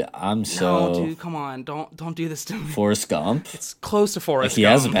dude, No, dude, come on, don't do this to me. Forrest Gump. It's close to Forrest Gump. He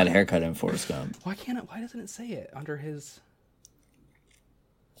has a bad haircut in Forrest Gump. Why doesn't it say it under his?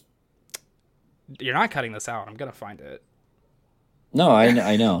 You're not cutting this out. I'm gonna find it. No,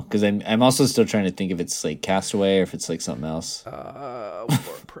 I know because I'm also still trying to think if it's like Castaway or if it's like something else.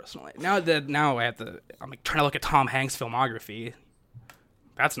 Personally, now I have to. I'm like trying to look at Tom Hanks' filmography.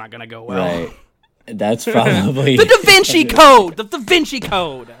 That's not gonna go well. Right. That's probably the Da Vinci Code. The Da Vinci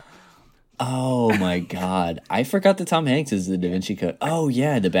Code. Oh my god, I forgot that Tom Hanks is the Da Vinci Code. Oh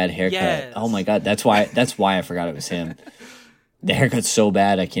yeah, the bad haircut. Yes. Oh my god, that's why I forgot it was him. The haircut's so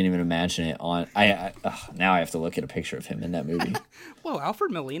bad I can't even imagine it on. Now I have to look at a picture of him in that movie. Whoa,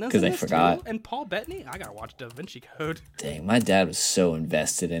 Alfred Molina's in this forgot. too? And Paul Bettany. I gotta watch Da Vinci Code. Dang, my dad was so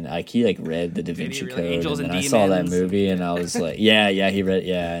invested in. He read the Da Vinci really? Code, Angels and and then I saw that Demons. movie, and I was like, yeah, he read,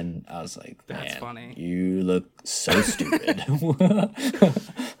 yeah, and I was like, That's man, funny. You look so stupid.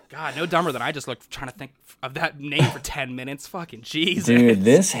 God, no dumber than I just looked trying to think of that name for 10 minutes. Fucking Jesus, dude,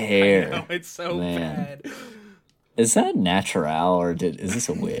 this hair. I know, it's so bad. Is that natural or is this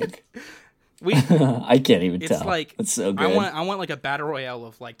a wig? I can't even tell. It's like it's so good. I want like a battle royale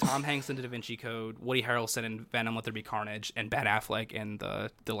of like Tom Hanks in Da Vinci Code, Woody Harrelson in Venom, Let There Be Carnage, and Ben Affleck in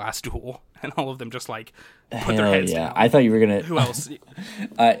the Last Duel, and all of them just like put their heads down. I thought you were gonna. Who else?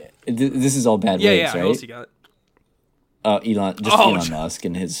 This is all bad wigs, yeah. right? Who else you got? Elon Musk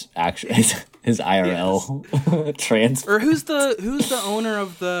and his IRL transfer. Or who's the owner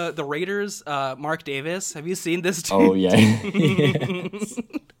of the Raiders? Mark Davis. Have you seen this too? Oh yeah. Yes.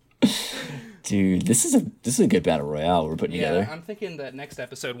 Dude, this is a good battle royale we're putting together. I'm thinking that next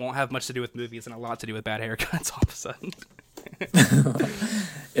episode won't have much to do with movies and a lot to do with bad haircuts all of a sudden.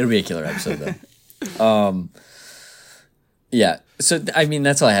 It'll be a killer episode though. Yeah. So I mean,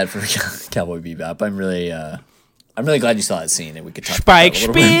 that's all I had for Cowboy Bebop. I'm really glad you saw that scene and we could talk Spike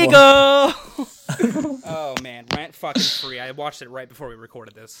about it a little bit more. Oh man, rant fucking free. I watched it right before we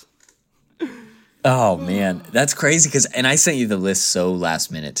recorded this. Oh man, that's crazy and I sent you the list so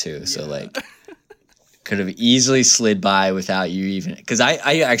last minute too. So like, could have easily slid by without you even because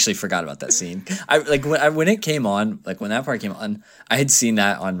I actually forgot about that scene. I like when it came on, like when that part came on, I had seen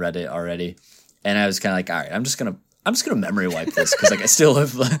that on Reddit already, and I was kind of like, all right, I'm just gonna memory wipe this because like I still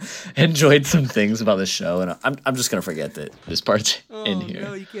have enjoyed some things about the show, and I'm just gonna forget that this part's in here.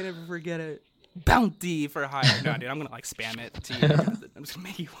 No, you can't ever forget it. Bounty for hire. No, dude, I'm gonna like spam it to you. I'm just gonna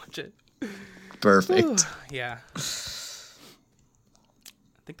make you watch it. Perfect. Yeah. I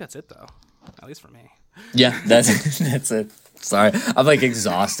think that's it though. At least for me. Yeah, that's it. Sorry, I'm like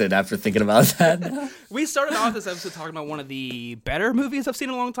exhausted after thinking about that. We started off this episode talking about one of the better movies I've seen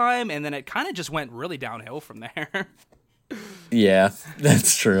in a long time, and then it kind of just went really downhill from there. Yeah,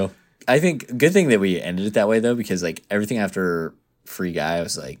 that's true. I think good thing that we ended it that way though, because like everything after Free Guy, I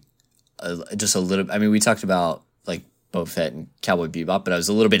was like just a little. I mean, we talked about like Boba Fett and Cowboy Bebop, but I was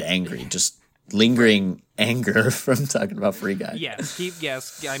a little bit angry, just lingering anger from talking about Free Guy.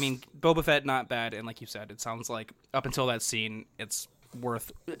 Yes. I mean, Boba Fett not bad, and like you said, it sounds like up until that scene, it's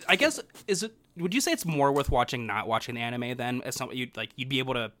worth. I guess would you say it's more worth watching not watching the anime then? As something you'd be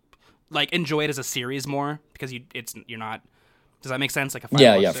able to like enjoy it as a series more because you're not. Does that make sense? Like if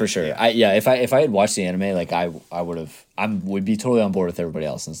yeah, for sure. If I had watched the anime, like I would be totally on board with everybody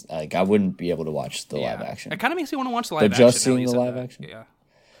else. And, like I wouldn't be able to watch the live action. It kind of makes me want to watch the live but action. But just seeing the live action, yeah.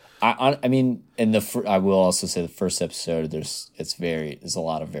 I mean, I will also say the first episode, there's a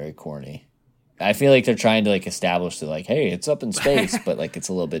lot of very corny. I feel like they're trying to like establish that like, hey, it's up in space, but like it's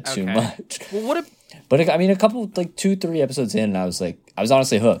a little bit too much. Well, But I mean, a couple like 2-3 episodes in, and I was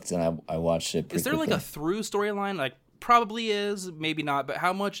honestly hooked, and I watched it. Is there quickly. like a through storyline? Like probably is, maybe not. But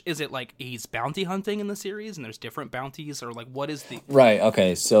how much is it like he's bounty hunting in the series, and there's different bounties, or like what is the right?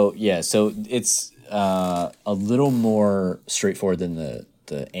 Okay, so it's a little more straightforward than the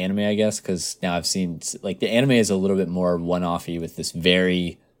anime, I guess, because now I've seen like the anime is a little bit more one-offy with this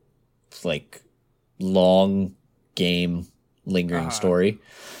very like long game lingering story,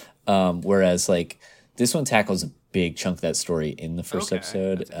 whereas like this one tackles a big chunk of that story in the first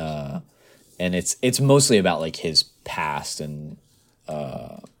episode, and it's mostly about like his past and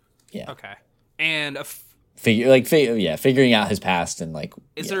and figuring out his past and like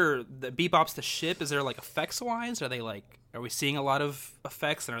is there the Bebop's the ship? Is there like effects wise? Are we seeing a lot of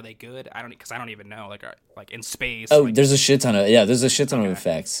effects, and are they good? Because I don't even know. Like in space. Oh, there's a shit ton of of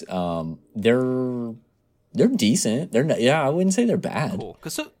effects. They're decent. They're not, I wouldn't say they're bad. Cool.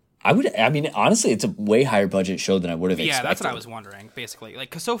 I mean, honestly, it's a way higher budget show than I would have expected. Yeah, that's what I was wondering, basically. Like,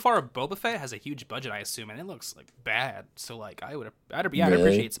 because so far, Boba Fett has a huge budget, I assume, and it looks like bad. So, like, I'd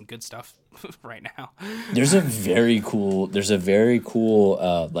appreciate some good stuff right now. There's a very cool,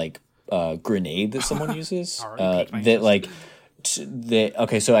 grenade that someone uses that like.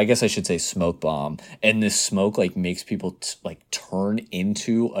 Okay, so I guess I should say smoke bomb, and this smoke like makes people turn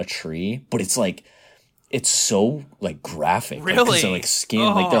into a tree, but it's like. It's so like graphic, really. So like skin,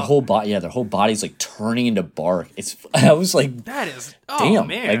 like their whole body's like turning into bark. I was like, that is, damn,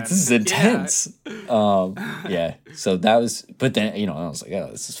 man, like this is intense. Yeah. So that was, but then I was like,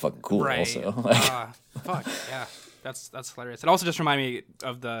 oh, this is fucking cool. Right. Also, fuck yeah, that's hilarious. It also just reminded me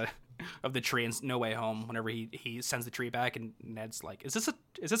of the tree in No Way Home. Whenever he sends the tree back, and Ned's like, "Is this a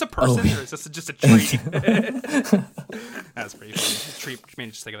person or is this just a tree?" That's pretty funny. Tree made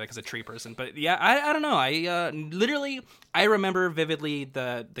me just think of it as a tree person. But yeah, I don't know. I remember vividly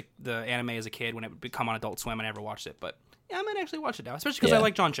the anime as a kid when it would come on Adult Swim. I never watched it, but yeah, I might actually watch it now, especially because I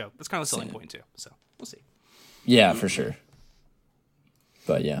like John Cho. That's kind of the selling point too. So we'll see. Yeah, for sure.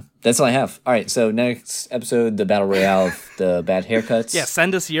 But yeah, that's all I have. All right, so next episode, the Battle Royale of the bad haircuts. Yeah,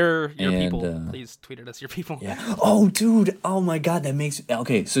 send us your people. Please tweet at us your people. Yeah. Oh, dude. Oh, my God. That makes...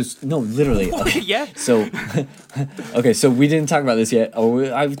 Okay, so... No, literally. Okay. Yeah. So... Okay, so we didn't talk about this yet.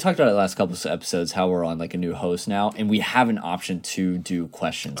 I've talked about it the last couple of episodes, how we're on like a new host now, and we have an option to do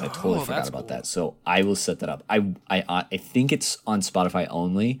questions. I totally forgot about that. So I will set that up. I think it's on Spotify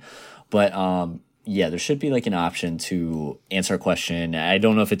only, but... yeah, there should be like an option to answer a question. I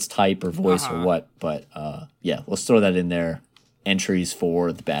don't know if it's type or voice or what, but yeah, let's throw that in there entries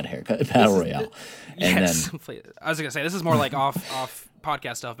for the bad haircut battle royale. And yes, then I was gonna say this is more like off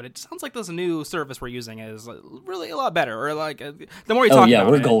podcast stuff, but it sounds like this new service we're using is really a lot better. Or like the more you talk about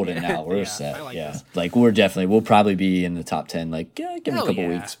we're it, golden now. We're set. I like Yeah, this. like we'll probably be in the top 10. Like give it a Hell couple yeah.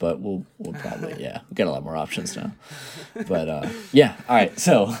 weeks, but we'll probably we've got a lot more options now. But yeah, all right.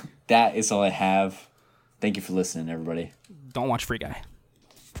 So that is all I have. Thank you for listening, everybody. Don't watch Free Guy.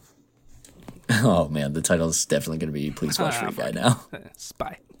 Oh man, the title is definitely going to be "Please Watch Free Guy" now.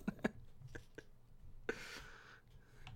 Bye.